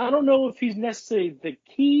 I don't know if he's necessarily the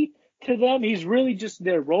key to them. He's really just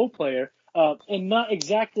their role player, and not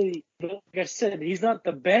exactly, like I said, he's not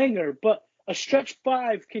the banger, but a stretch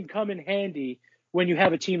five can come in handy when you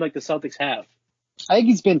have a team like the Celtics have. I think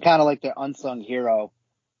he's been kind of like their unsung hero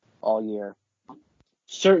all year.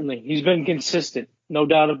 Certainly. He's been consistent. No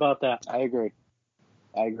doubt about that. I agree.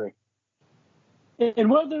 And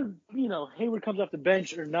whether, Hayward comes off the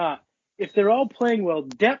bench or not, if they're all playing well,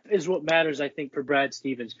 depth is what matters, I think, for Brad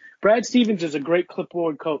Stevens. Brad Stevens is a great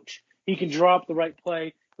clipboard coach. He can draw up the right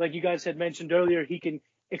play. Like you guys had mentioned earlier, he can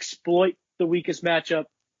exploit the weakest matchup.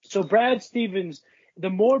 So Brad Stevens, the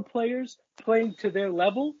more players playing to their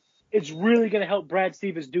level, it's really going to help Brad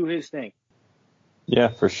Stevens do his thing. Yeah,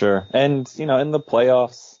 for sure. And, in the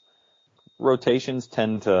playoffs, rotations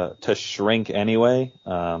tend to shrink anyway.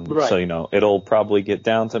 Right. So, it'll probably get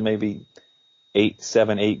down to maybe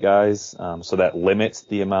 7, 8 guys. So that limits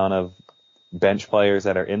the amount of bench players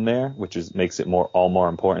that are in there, which makes it more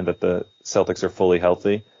important that the Celtics are fully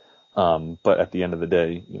healthy. But at the end of the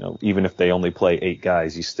day, even if they only play 8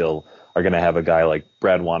 guys, you still are going to have a guy like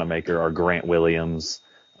Brad Wanamaker or Grant Williams,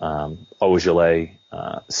 Ojale,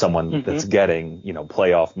 someone that's getting,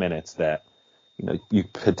 playoff minutes that, you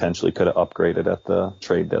potentially could have upgraded at the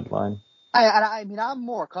trade deadline. I mean, I'm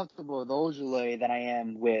more comfortable with Ojale than I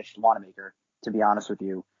am with Wanamaker, to be honest with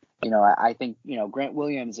you. I think, Grant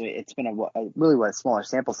Williams, it's been a smaller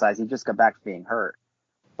sample size. He just got back from being hurt.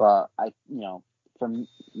 But for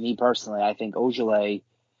me personally, I think Ojale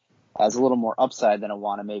has a little more upside than a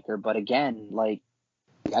Wanamaker. But again,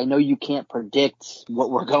 I know you can't predict what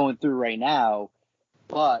we're going through right now,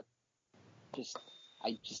 but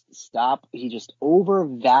stop. He just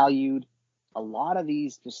overvalued a lot of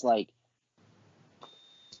these,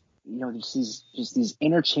 these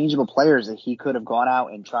interchangeable players that he could have gone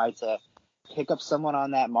out and tried to pick up someone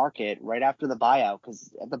on that market right after the buyout.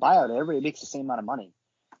 Because at the buyout, everybody makes the same amount of money.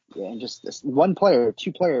 Yeah, and just this one player,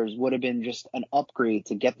 2 players would have been just an upgrade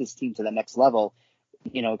to get this team to the next level,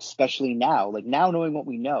 especially now. Now knowing what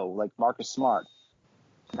we know, like Marcus Smart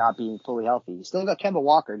not being fully healthy. You still got Kemba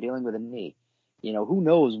Walker dealing with a knee. Who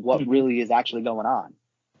knows what really is actually going on.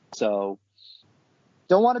 So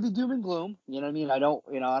don't want to be doom and gloom. You know what I mean? I don't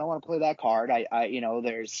want to play that card.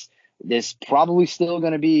 There's probably still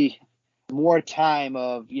going to be more time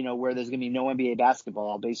of, where there's going to be no NBA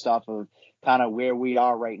basketball based off of kind of where we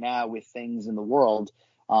are right now with things in the world.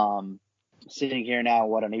 Sitting here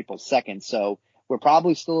now, on April 2nd. So we're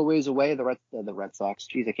probably still a ways away. The Red Sox.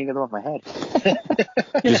 Jeez, I can't get them off my head.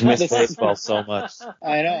 Just miss baseball so much.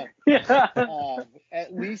 I know. Yeah.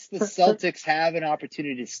 At least the Celtics have an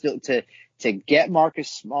opportunity to get Marcus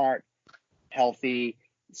Smart healthy,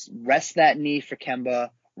 rest that knee for Kemba,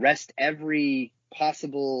 rest every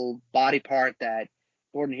possible body part that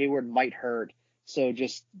Gordon Hayward might hurt. So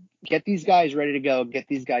just get these guys ready to go, get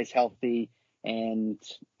these guys healthy, and,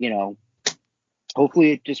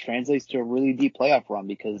 hopefully it just translates to a really deep playoff run,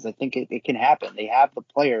 because I think it can happen. They have the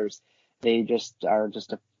players. They just are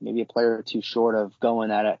maybe a player or two short of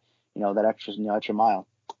going at it, that extra mile.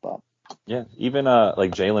 But yeah, even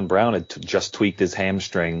like Jaylen Brown had just tweaked his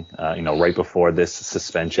hamstring, right before this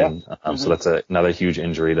suspension. Yeah. So that's another huge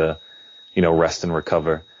injury to, rest and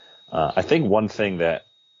recover. I think one thing that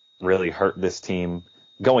really hurt this team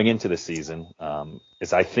going into the season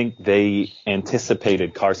is I think they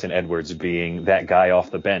anticipated Carson Edwards being that guy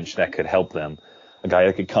off the bench that could help them, a guy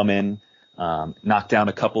that could come in, knock down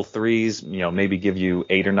a couple threes, maybe give you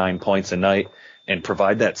 8 or 9 points a night and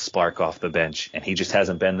provide that spark off the bench. And he just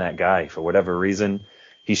hasn't been that guy for whatever reason.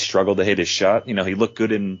 He struggled to hit his shot. He looked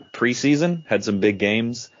good in preseason, had some big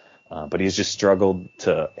games, but he's just struggled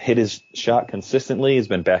to hit his shot consistently. He's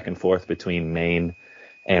been back and forth between Maine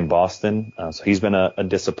and Boston. So he's been a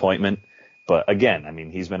disappointment. But again,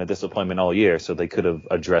 he's been a disappointment all year, so they could have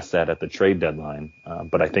addressed that at the trade deadline.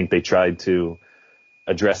 But I think they tried to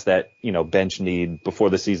address that, bench need before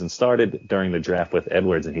the season started during the draft with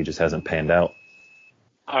Edwards, and he just hasn't panned out.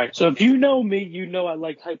 All right, so if you know me, I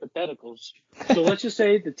like hypotheticals. So let's just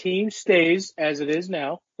say the team stays as it is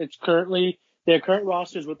now. It's currently their current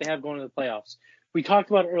roster is what they have going to the playoffs. We talked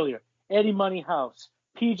about it earlier. Eddie Money House,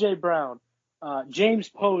 P.J. Brown, James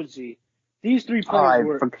Posey. These 3 players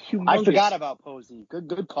were humongous. I forgot about Posey.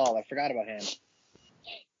 Good call. I forgot about him.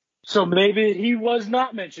 So maybe he was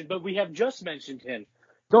not mentioned, but we have just mentioned him.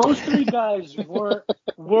 Those 3 guys were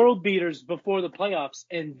world beaters before the playoffs,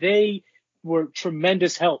 and they were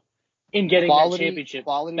tremendous help in getting that championship.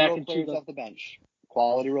 Quality back role players off the bench.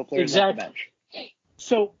 Quality role players off the bench.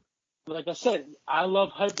 So, like I said, I love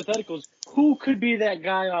hypotheticals. Who could be that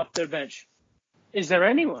guy off their bench? Is there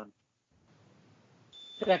anyone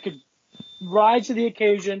that could rise to the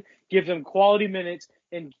occasion, give them quality minutes,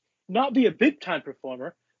 and not be a big-time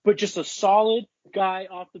performer, but just a solid guy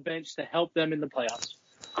off the bench to help them in the playoffs?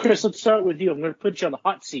 Chris, let's start with you. I'm going to put you on the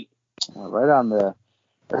hot seat. Right on the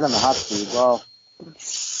hot seat. Well,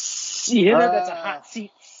 you hear that? That's a hot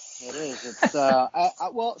seat. It is. It's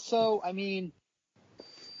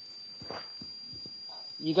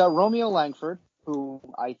you got Romeo Langford, who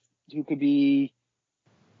could be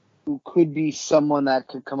someone that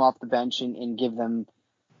could come off the bench and give them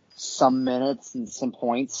some minutes and some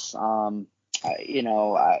points.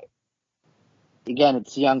 Again,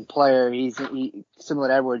 it's a young player. He's similar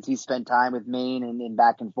to Edwards. He spent time with Maine and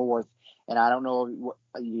back and forth. And I don't know,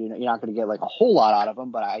 you're not going to get like a whole lot out of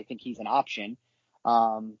him, but I think he's an option.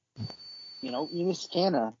 Enos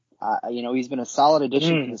Canna, he's been a solid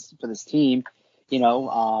addition for this team.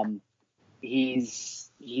 He's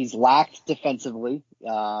lacked defensively.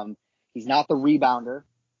 He's not the rebounder,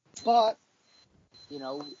 but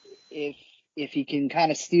if he can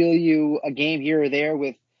kind of steal you a game here or there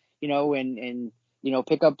with and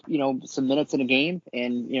pick up, some minutes in a game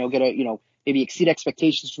and, get a, maybe exceed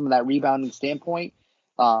expectations from that rebounding standpoint.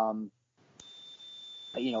 I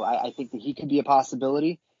think that he could be a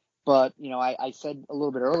possibility. But, I said a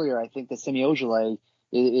little bit earlier, I think that Semi Ojeleye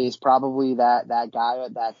is probably that guy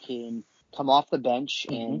that can come off the bench,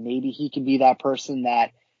 and maybe he can be that person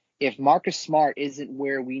that if Marcus Smart isn't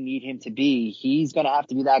where we need him to be, he's going to have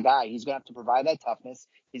to be that guy. He's going to have to provide that toughness.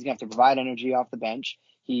 He's going to have to provide energy off the bench.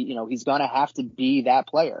 He's going to have to be that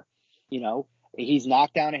player. He's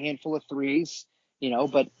knocked down a handful of threes,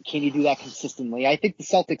 but can you do that consistently? I think the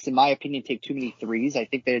Celtics, in my opinion, take too many threes. I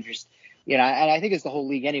think they're just, and I think it's the whole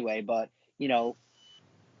league anyway, but, but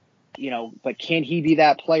can he be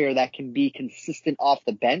that player that can be consistent off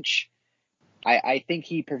the bench? I think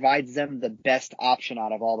he provides them the best option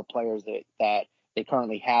out of all the players that they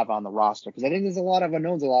currently have on the roster. Because I think there's a lot of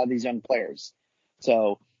unknowns, a lot of these young players.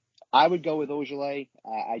 So I would go with Ojeleye.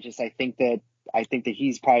 I think that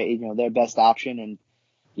he's probably, their best option, and,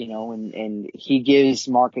 and he gives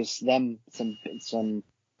Marcus them some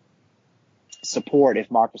support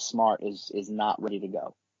if Marcus Smart is not ready to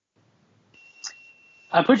go.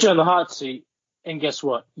 I put you on the hot seat, and guess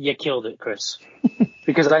what? You killed it, Chris.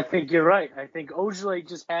 Because I think you're right. I think Ojeleye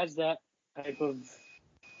just has that type of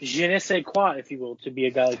je ne sais quoi, if you will, to be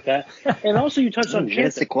a guy like that. And also you touched on je ne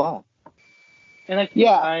sais quoi. And I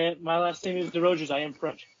think my last name is DeRozers. I am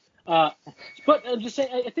French. But I'm just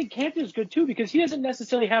saying, I think Cantor's good too, because he doesn't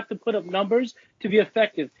necessarily have to put up numbers to be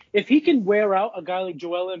effective. If he can wear out a guy like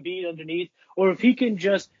Joel Embiid underneath, or if he can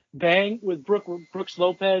just bang with Brooks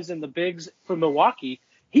Lopez and the bigs from Milwaukee,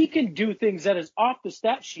 he can do things that is off the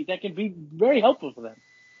stat sheet that can be very helpful for them.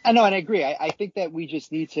 I know, and I agree. I think that we just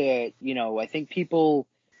need to, I think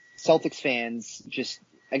Celtics fans just,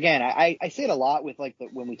 again, I say it a lot with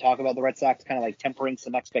when we talk about the Red Sox, kind of like tempering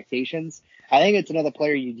some expectations. I think it's another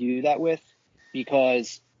player you do that with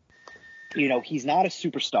because, he's not a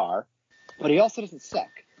superstar, but he also doesn't suck.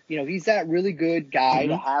 He's that really good guy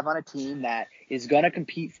to have on a team that is going to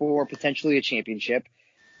compete for potentially a championship.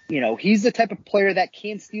 He's the type of player that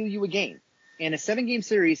can steal you a game. In a 7-game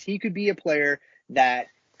series, he could be a player that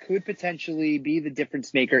could potentially be the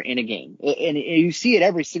difference maker in a game. And you see it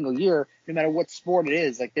every single year, no matter what sport it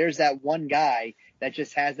is. Like, there's that one guy that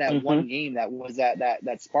just has that one game that was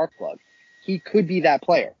that spark plug. He could be that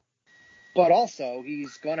player. But also,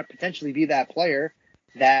 he's going to potentially be that player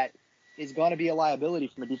that is going to be a liability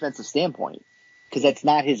from a defensive standpoint, because that's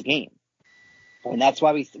not his game. And that's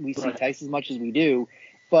why we see Tice as much as we do.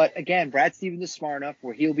 But again, Brad Stevens is smart enough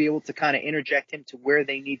where he'll be able to kind of interject him to where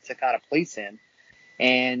they need to kind of place him.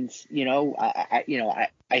 And,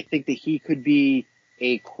 I think that he could be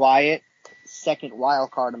a quiet second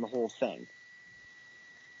wild card in the whole thing.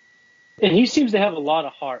 And he seems to have a lot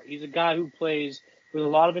of heart. He's a guy who plays with a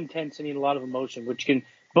lot of intensity and a lot of emotion, which can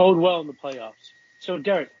bode well in the playoffs. So,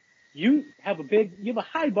 Derek, you have a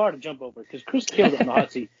high bar to jump over because Chris killed it on the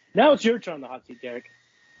hot seat. Now it's your turn on the hot seat, Derek.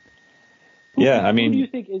 Who do you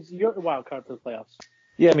think is your wild card for the playoffs?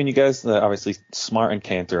 Yeah, I mean, you guys, obviously, Smart and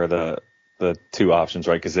Cantor are the two options,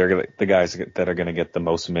 right? Because they're the guys that are going to get the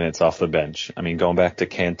most minutes off the bench. I mean, going back to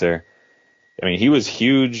Cantor, I mean, he was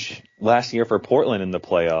huge last year for Portland in the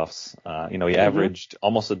playoffs. He averaged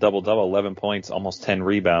almost a double-double, 11 points, almost 10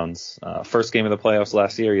 rebounds. First game of the playoffs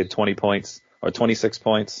last year, he had 20 points or 26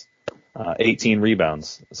 points, 18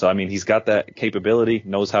 rebounds. So, I mean, he's got that capability,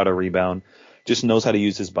 knows how to rebound, just knows how to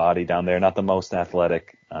use his body down there. Not the most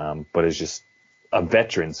athletic, but is just a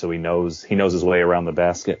veteran, so he knows his way around the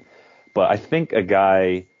basket. But I think a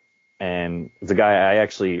guy, and it's a guy I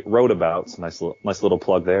actually wrote about. It's a nice little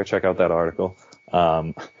plug there. Check out that article.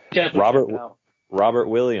 Robert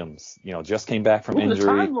Williams, just came back from injury. The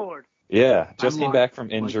Time Lord. Yeah, came back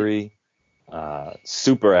from injury.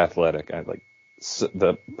 Super athletic. Probably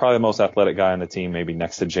the most athletic guy on the team, maybe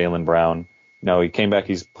next to Jaylen Brown. He came back.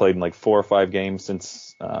 He's played in 4 or 5 games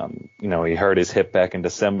since he hurt his hip back in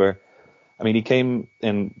December. I mean, he came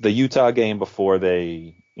in the Utah game before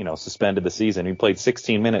they suspended the season. He played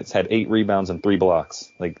 16 minutes, had 8 rebounds and 3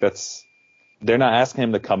 blocks. They're not asking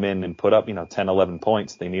him to come in and put up, 10, 11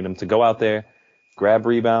 points. They need him to go out there, grab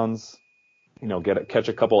rebounds, catch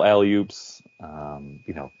a couple alley-oops,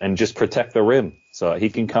 and just protect the rim. So he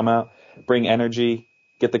can come out, bring energy,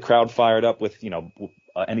 get the crowd fired up with,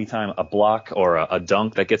 anytime a block or a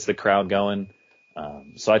dunk that gets the crowd going.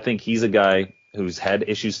 So I think he's a guy who's had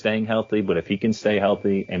issues staying healthy, but if he can stay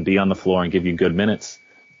healthy and be on the floor and give you good minutes,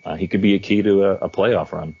 he could be a key to a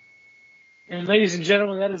playoff run. And ladies and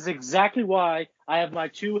gentlemen, that is exactly why I have my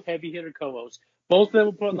 2 heavy hitter co-hosts. Both of them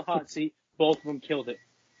were put on the hot seat. Both of them killed it.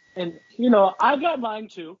 And, I've got mine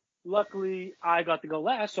too. luckily I got to go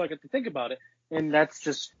last, so I got to think about it. And that's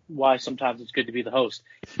just why sometimes it's good to be the host.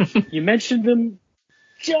 You mentioned them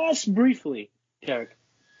just briefly, Derek.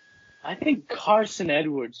 I think Carson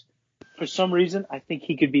Edwards, for some reason, I think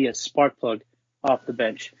he could be a spark plug off the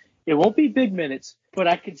bench. It won't be big minutes, but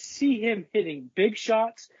I could see him hitting big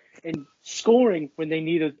shots and scoring when they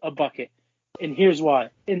need a bucket. And here's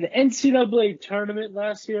why. In the NCAA tournament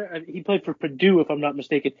last year, he played for Purdue, if I'm not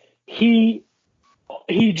mistaken. He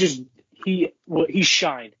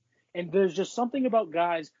shined. And there's just something about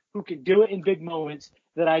guys who can do it in big moments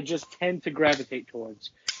that I just tend to gravitate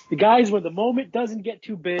towards. The guys where the moment doesn't get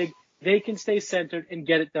too big, they can stay centered and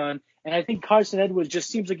get it done. And I think Carson Edwards just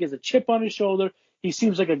seems like he has a chip on his shoulder. He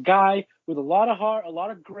seems like a guy with a lot of heart, a lot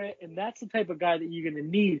of grit, and that's the type of guy that you're going to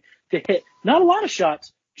need to hit not a lot of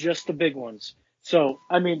shots, just the big ones. So,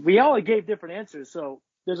 I mean, we all gave different answers. So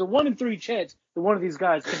there's a 1 in 3 chance that one of these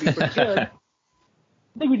guys could be pretty good. I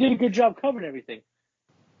think we did a good job covering everything.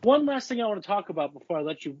 One last thing I want to talk about before I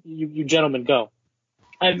let you gentlemen go.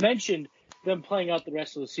 I mentioned them playing out the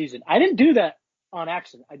rest of the season. I didn't do that on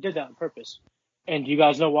accident. I did that on purpose. And do you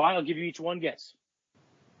guys know why? I'll give you each one guess.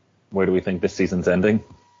 Where do we think this season's ending?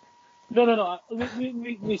 No. Let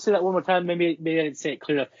me say that one more time. Maybe I didn't say it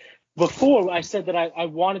clear enough. Before, I said that I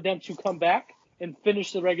wanted them to come back and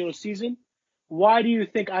finish the regular season. Why do you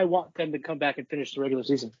think I want them to come back and finish the regular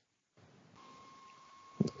season?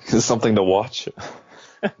 It's something to watch.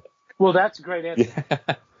 Well, that's a great answer.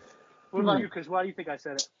 Yeah. What about you, Chris? Why do you think I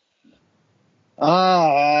said it?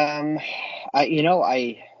 I'm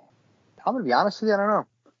gonna be honest with you. I don't know.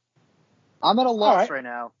 I'm at a loss right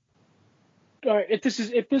now. All right. If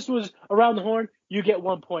this was around the horn, you get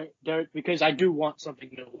 1 point, Derek, because I do want something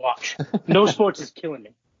to watch. No sports is killing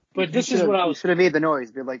me. But this is what I was. You should have made the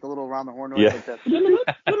noise. Be like the little around the horn noise. Yeah. Like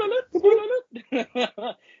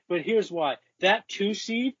that. But here's why. That 2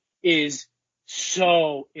 seed is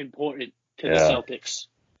so important to the Celtics.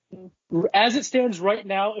 As it stands right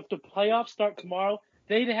now, if the playoffs start tomorrow,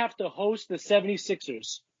 they'd have to host the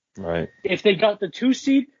 76ers. Right. If they got the 2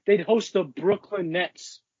 seed, they'd host the Brooklyn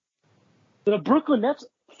Nets. The Brooklyn Nets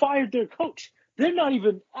fired their coach. They're not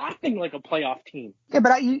even acting like a playoff team. Yeah,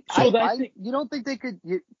 but you don't think they could?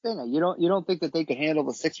 You don't think that they could handle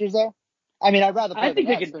the Sixers though? I mean, I'd rather play the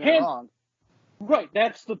Nets than they're wrong. Right,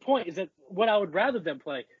 that's the point. Is that what I would rather them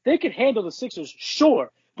play? They could handle the Sixers,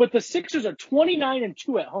 sure, but the Sixers are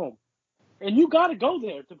 29-2 at home, and you got to go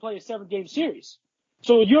there to play a 7-game series.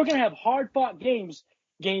 So you're gonna have hard-fought games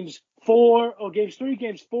 4 or games 3,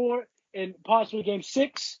 games 4, and possibly game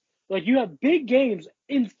 6. Like you have big games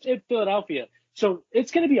in Philadelphia. So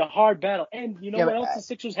it's going to be a hard battle. And you know what else the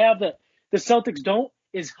Sixers have that the Celtics don't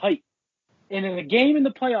is height. And in a game in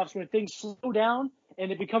the playoffs when things slow down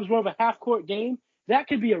and it becomes more of a half-court game, that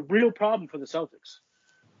could be a real problem for the Celtics.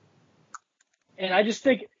 And I just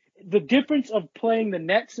think the difference of playing the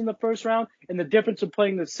Nets in the first round and the difference of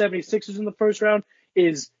playing the 76ers in the first round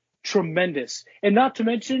is tremendous. And not to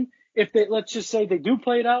mention, if they, let's just say they do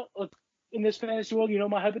play it out in this fantasy world, you know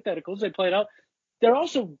my hypotheticals, they play it out. They're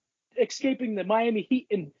also escaping the Miami Heat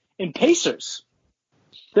and Pacers.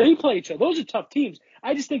 They play each other. Those are tough teams.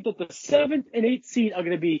 I just think that the 7th and 8th seed are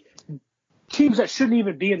going to be teams that shouldn't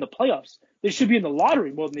even be in the playoffs. They should be in the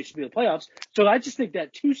lottery more than they should be in the playoffs. So I just think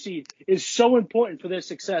that 2 seed is so important for their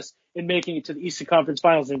success in making it to the Eastern Conference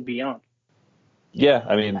Finals and beyond. Yeah,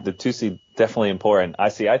 I mean, the 2 seed definitely important. I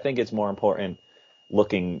think it's more important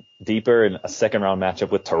looking deeper in a second-round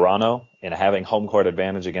matchup with Toronto and having home court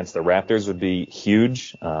advantage against the Raptors would be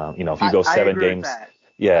huge. If you go 7 games,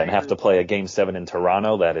 and have to play a Game 7 in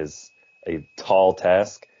Toronto, that is a tall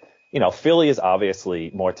task. Philly is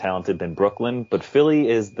obviously more talented than Brooklyn, but Philly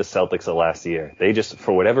is the Celtics of last year. They just,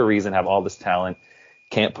 for whatever reason, have all this talent,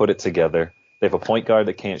 can't put it together. They have a point guard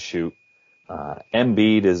that can't shoot.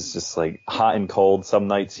 Embiid is just like hot and cold. Some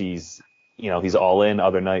nights he's all in.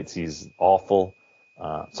 Other nights he's awful.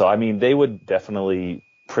 So, I mean, they would definitely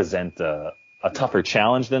present a tougher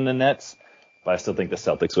challenge than the Nets, but I still think the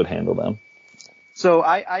Celtics would handle them. So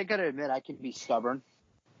I got to admit, I can be stubborn.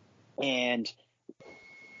 And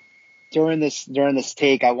during this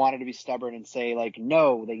take, I wanted to be stubborn and say, like,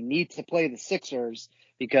 no, they need to play the Sixers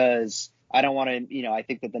because I don't want to, I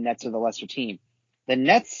think that the Nets are the lesser team. The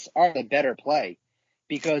Nets are the better play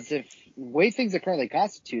because the way things are currently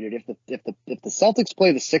constituted, if the Celtics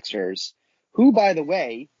play the Sixers, who, by the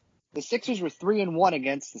way, the Sixers were 3-1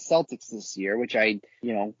 against the Celtics this year, which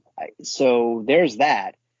so there's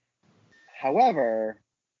that. However,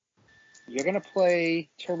 you're going to play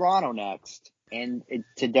Toronto next. And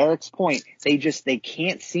to Derek's point, they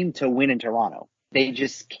can't seem to win in Toronto. They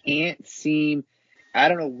just can't seem, I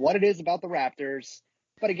don't know what it is about the Raptors.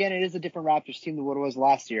 But again, it is a different Raptors team than what it was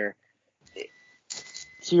last year.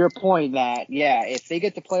 To your point that, yeah, if they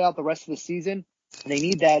get to play out the rest of the season, they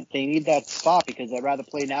need that spot because I'd rather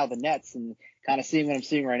play now the Nets and kind of seeing what I'm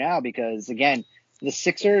seeing right now because again, the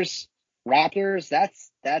Sixers, Raptors,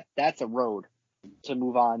 that's a road to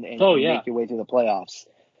move on and make your way through the playoffs.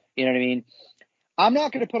 You know what I mean? I'm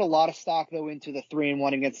not going to put a lot of stock though into the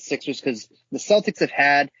 3-1 against the Sixers because the Celtics have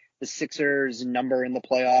had the Sixers number in the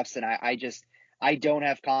playoffs and I don't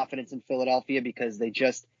have confidence in Philadelphia because they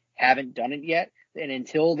just haven't done it yet. And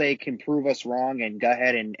until they can prove us wrong and go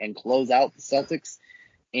ahead and close out the Celtics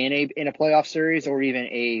in a playoff series or even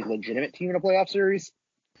a legitimate team in a playoff series,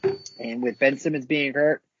 and with Ben Simmons being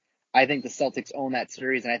hurt, I think the Celtics own that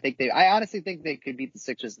series, and I honestly think they could beat the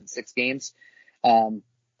Sixers in 6 games. On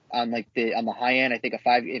the high end, I think a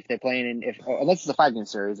 5 if they're playing unless it's a 5-game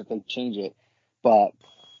series if they change it, but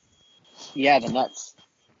yeah, the Nets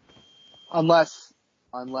unless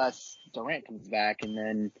Durant comes back and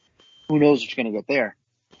then. Who knows what you're going to get there?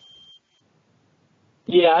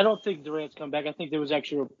 Yeah, I don't think Durant's come back. I think there was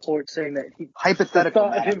actually a report saying that hypothetical.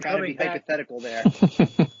 Matt, I'm trying to be hypothetical there.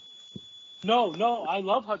 No, I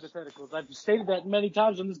love hypotheticals. I've stated that many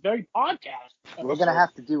times on this very podcast. We're going to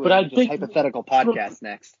have to do hypothetical podcast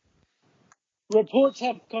next. Reports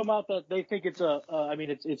have come out that they think it's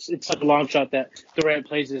it's like a long shot that Durant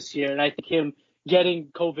plays this year, and I think him getting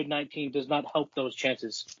COVID-19 does not help those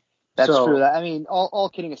chances. That's true. I mean, all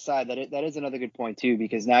kidding aside, that is another good point too,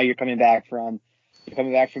 because now you're coming back from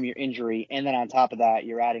your injury, and then on top of that,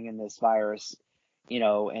 you're adding in this virus,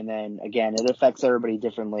 and then again, it affects everybody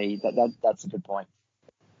differently. That's a good point.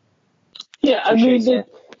 Yeah, I mean,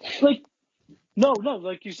 like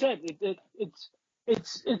you said,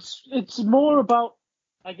 it's more about,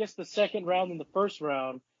 I guess, the second round than the first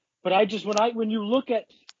round. But when you look at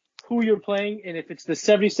who you're playing, and if it's the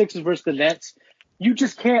 76ers versus the Nets, you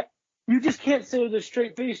just can't say with a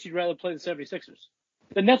straight face you'd rather play the 76ers.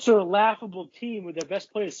 The Nets are a laughable team with their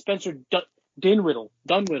best player, Spencer Dunwiddle.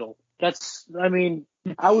 I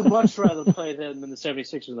would much rather play them than the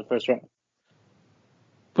 76ers in the first round.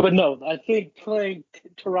 But no, I think playing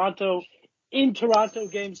Toronto in Toronto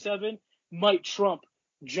Game 7 might trump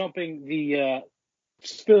jumping the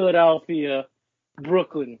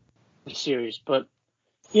Philadelphia-Brooklyn series. But,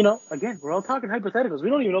 again, we're all talking hypotheticals. We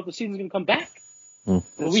don't even know if the season's going to come back. But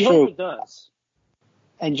we hope it does.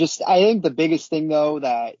 And I think the biggest thing, though,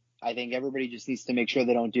 that I think everybody just needs to make sure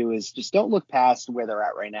they don't do is just don't look past where they're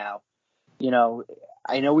at right now.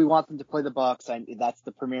 I know we want them to play the Bucks. That's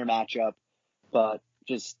the premier matchup. But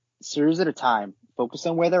just series at a time. Focus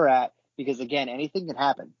on where they're at because, again, anything can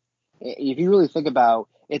happen. If you really think about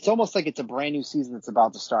it's almost like it's a brand new season that's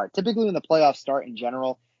about to start. Typically when the playoffs start in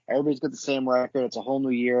general, everybody's got the same record. It's a whole new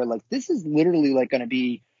year. Like, this is literally like going to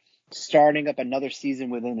be starting up another season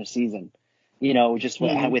within a season,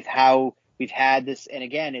 with how we've had this. And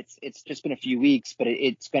again, it's just been a few weeks, but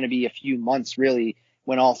it's going to be a few months really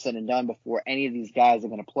when all's said and done before any of these guys are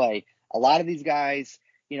going to play. A lot of these guys,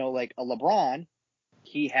 like a LeBron,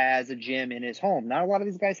 he has a gym in his home. Not a lot of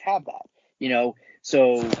these guys have that,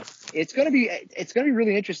 so it's going to be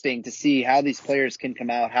really interesting to see how these players can come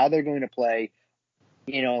out, how they're going to play,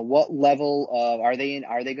 what level of are they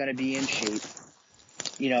going to be in shape?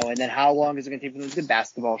 And then how long is it going to take for them to get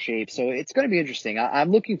basketball shape? So it's going to be interesting.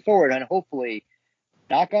 I'm looking forward, and hopefully,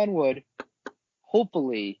 knock on wood,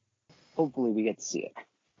 hopefully we get to see it.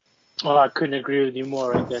 Oh, I couldn't agree with you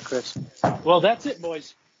more right there, Chris. Well, that's it,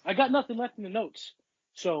 boys. I got nothing left in the notes.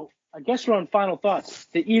 So I guess we're on final thoughts.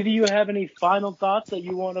 Do either of you have any final thoughts that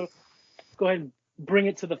you want to go ahead and bring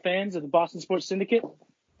it to the fans of the Boston Sports Syndicate?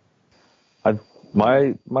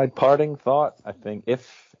 My parting thought, I think,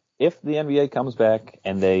 if the NBA comes back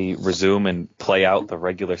and they resume and play out the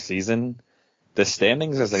regular season, the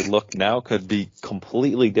standings as they look now could be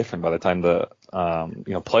completely different by the time the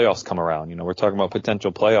playoffs come around. We're talking about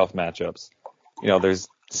potential playoff matchups. There's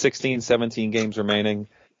 16, 17 games remaining.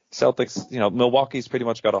 Celtics, Milwaukee's pretty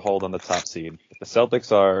much got a hold on the top seed. The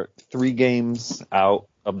Celtics are 3 games out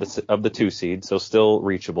of the 2 seed, so still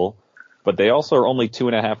reachable. But they also are only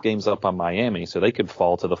 2.5 games up on Miami, so they could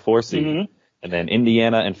fall to the 4 seed. Mm-hmm. And then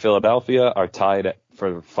Indiana and Philadelphia are tied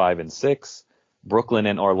for 5 and 6. Brooklyn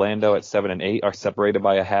and Orlando at 7 and 8 are separated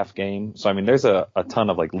by a half game. So, there's a ton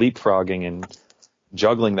of leapfrogging and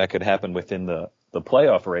juggling that could happen within the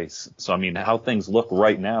playoff race. So, how things look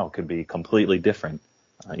right now could be completely different,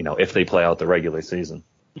 if they play out the regular season.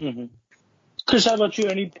 Mm-hmm. Chris, how about you?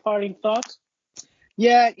 Any parting thoughts?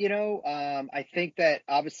 Yeah, I think that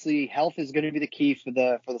obviously health is going to be the key for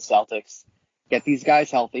the Celtics. Get these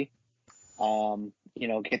guys healthy.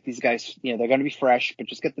 Get these guys, they're going to be fresh, but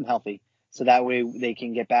just get them healthy. so that way they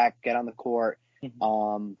can get on the court.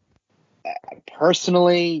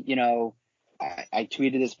 Personally, I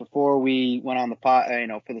tweeted this before we went on the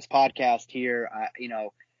for this podcast here.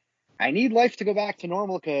 I need life to go back to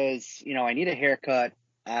normal because, I need a haircut.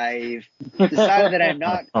 I've decided I'm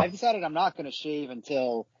not going to shave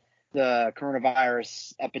until the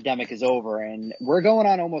coronavirus epidemic is over, and we're going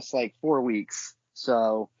on almost like 4 weeks.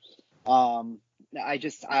 So,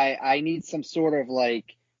 I need some sort of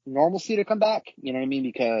like normalcy to come back. You know what I mean?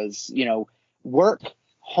 Because, work,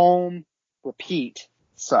 home, repeat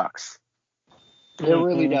sucks. It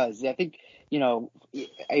really does. I think,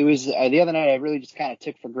 it was the other night I really just kind of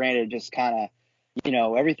took for granted just kind of,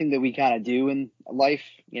 everything that we kind of do in life.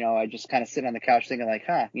 I just kind of sit on the couch thinking like,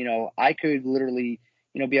 I could literally,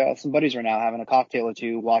 be out with some buddies right now having a cocktail or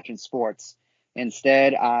two watching sports.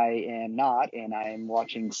 Instead, I am not, and I am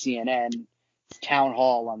watching CNN town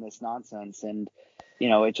hall on this nonsense. And,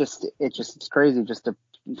 it's crazy just to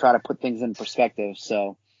try to put things in perspective.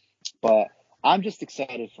 So, but I'm just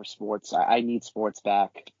excited for sports. I need sports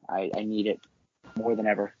back. I need it more than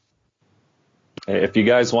ever. If you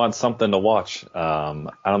guys want something to watch, I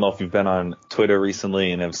don't know if you've been on Twitter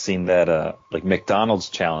recently and have seen that like McDonald's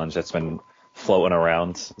challenge that's been floating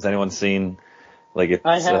around. Has anyone seen it's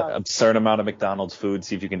an absurd amount of McDonald's food?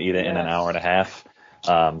 See if you can eat it in an hour and a half.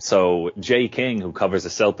 So Jay King, who covers the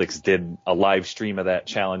Celtics, did a live stream of that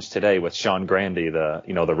challenge today with Sean Grandy,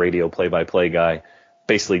 the radio play-by-play guy,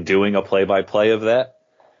 basically doing a play-by-play of that.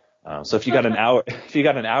 So if you got an hour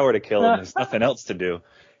to kill and there's nothing else to do,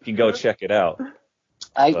 you can go check it out.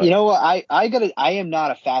 I am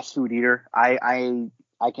not a fast food eater. I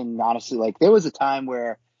can honestly, there was a time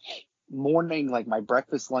where morning, my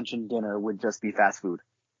breakfast, lunch, and dinner would just be fast food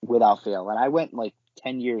without fail. And I went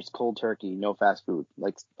 10 years cold turkey, no fast food.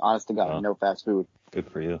 Honest to God, no fast food. Good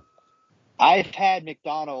for you. I've had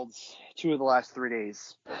McDonald's 2 of the last 3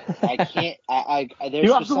 days. I can't. There's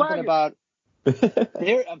just something about.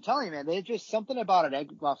 I'm telling you, man. There's just something about an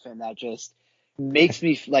egg muffin that just makes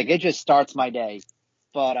me it just starts my day.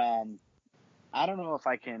 But I don't know if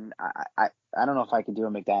I can. I don't know if I could do a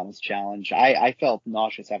McDonald's challenge. I felt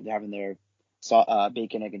nauseous after having their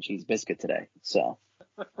bacon, egg, and cheese biscuit today. So.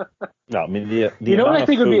 No, I mean the amount of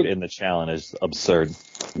food in the challenge is absurd.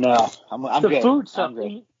 No, I'm the good. Food stuff.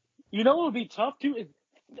 Good. You know what would be tough too?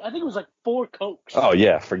 I think it was 4 Cokes. Oh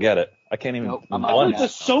yeah, forget it. I can't even. Nope, I think the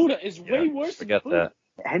soda is way worse. Forget than food. that.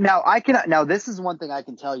 And now this is one thing I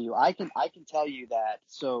can tell you. I can tell you that.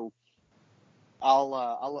 So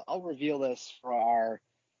I'll reveal this for our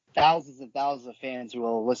thousands and thousands of fans who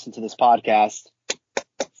will listen to this podcast.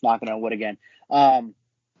 It's not gonna what again.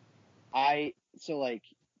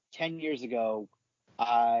 10 years ago,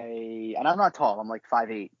 and I'm not tall. I'm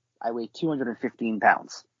 5'8". I weigh 215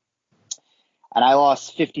 pounds. And I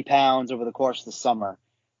lost 50 pounds over the course of the summer.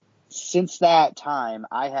 Since that time,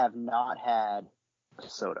 I have not had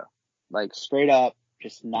soda. Straight up,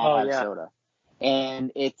 just not had soda.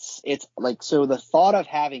 And it's so the thought of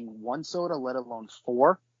having 1 soda, let alone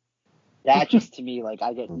 4, that just to me,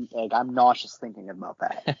 I get, I'm nauseous thinking about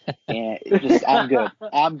that. And I'm good.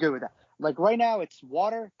 I'm good with that. Right now, it's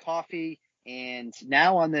water, coffee, and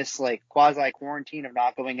now on this quasi quarantine of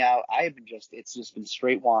not going out, it's just been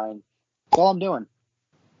straight wine. That's all I'm doing.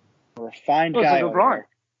 A refined guy. Like LeBron.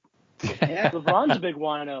 Yeah. LeBron's a big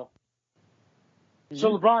wino.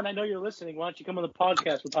 So LeBron, I know you're listening. Why don't you come on the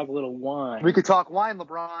podcast? We'll talk a little wine. We could talk wine,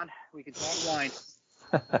 LeBron. We could talk wine.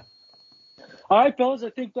 All right, fellas.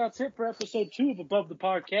 I think that's it for episode 2 of Above the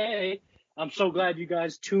Parquet. I'm so glad you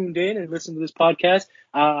guys tuned in and listened to this podcast.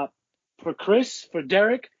 For Chris, for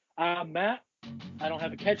Derek, Matt, I don't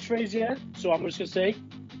have a catchphrase yet, so I'm just going to say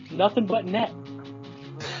nothing but net.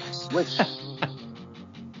 Switch.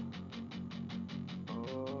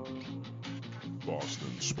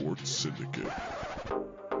 Boston Sports Syndicate.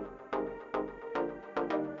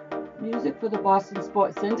 Music for the Boston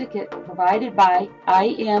Sports Syndicate provided by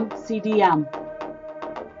IMCDM.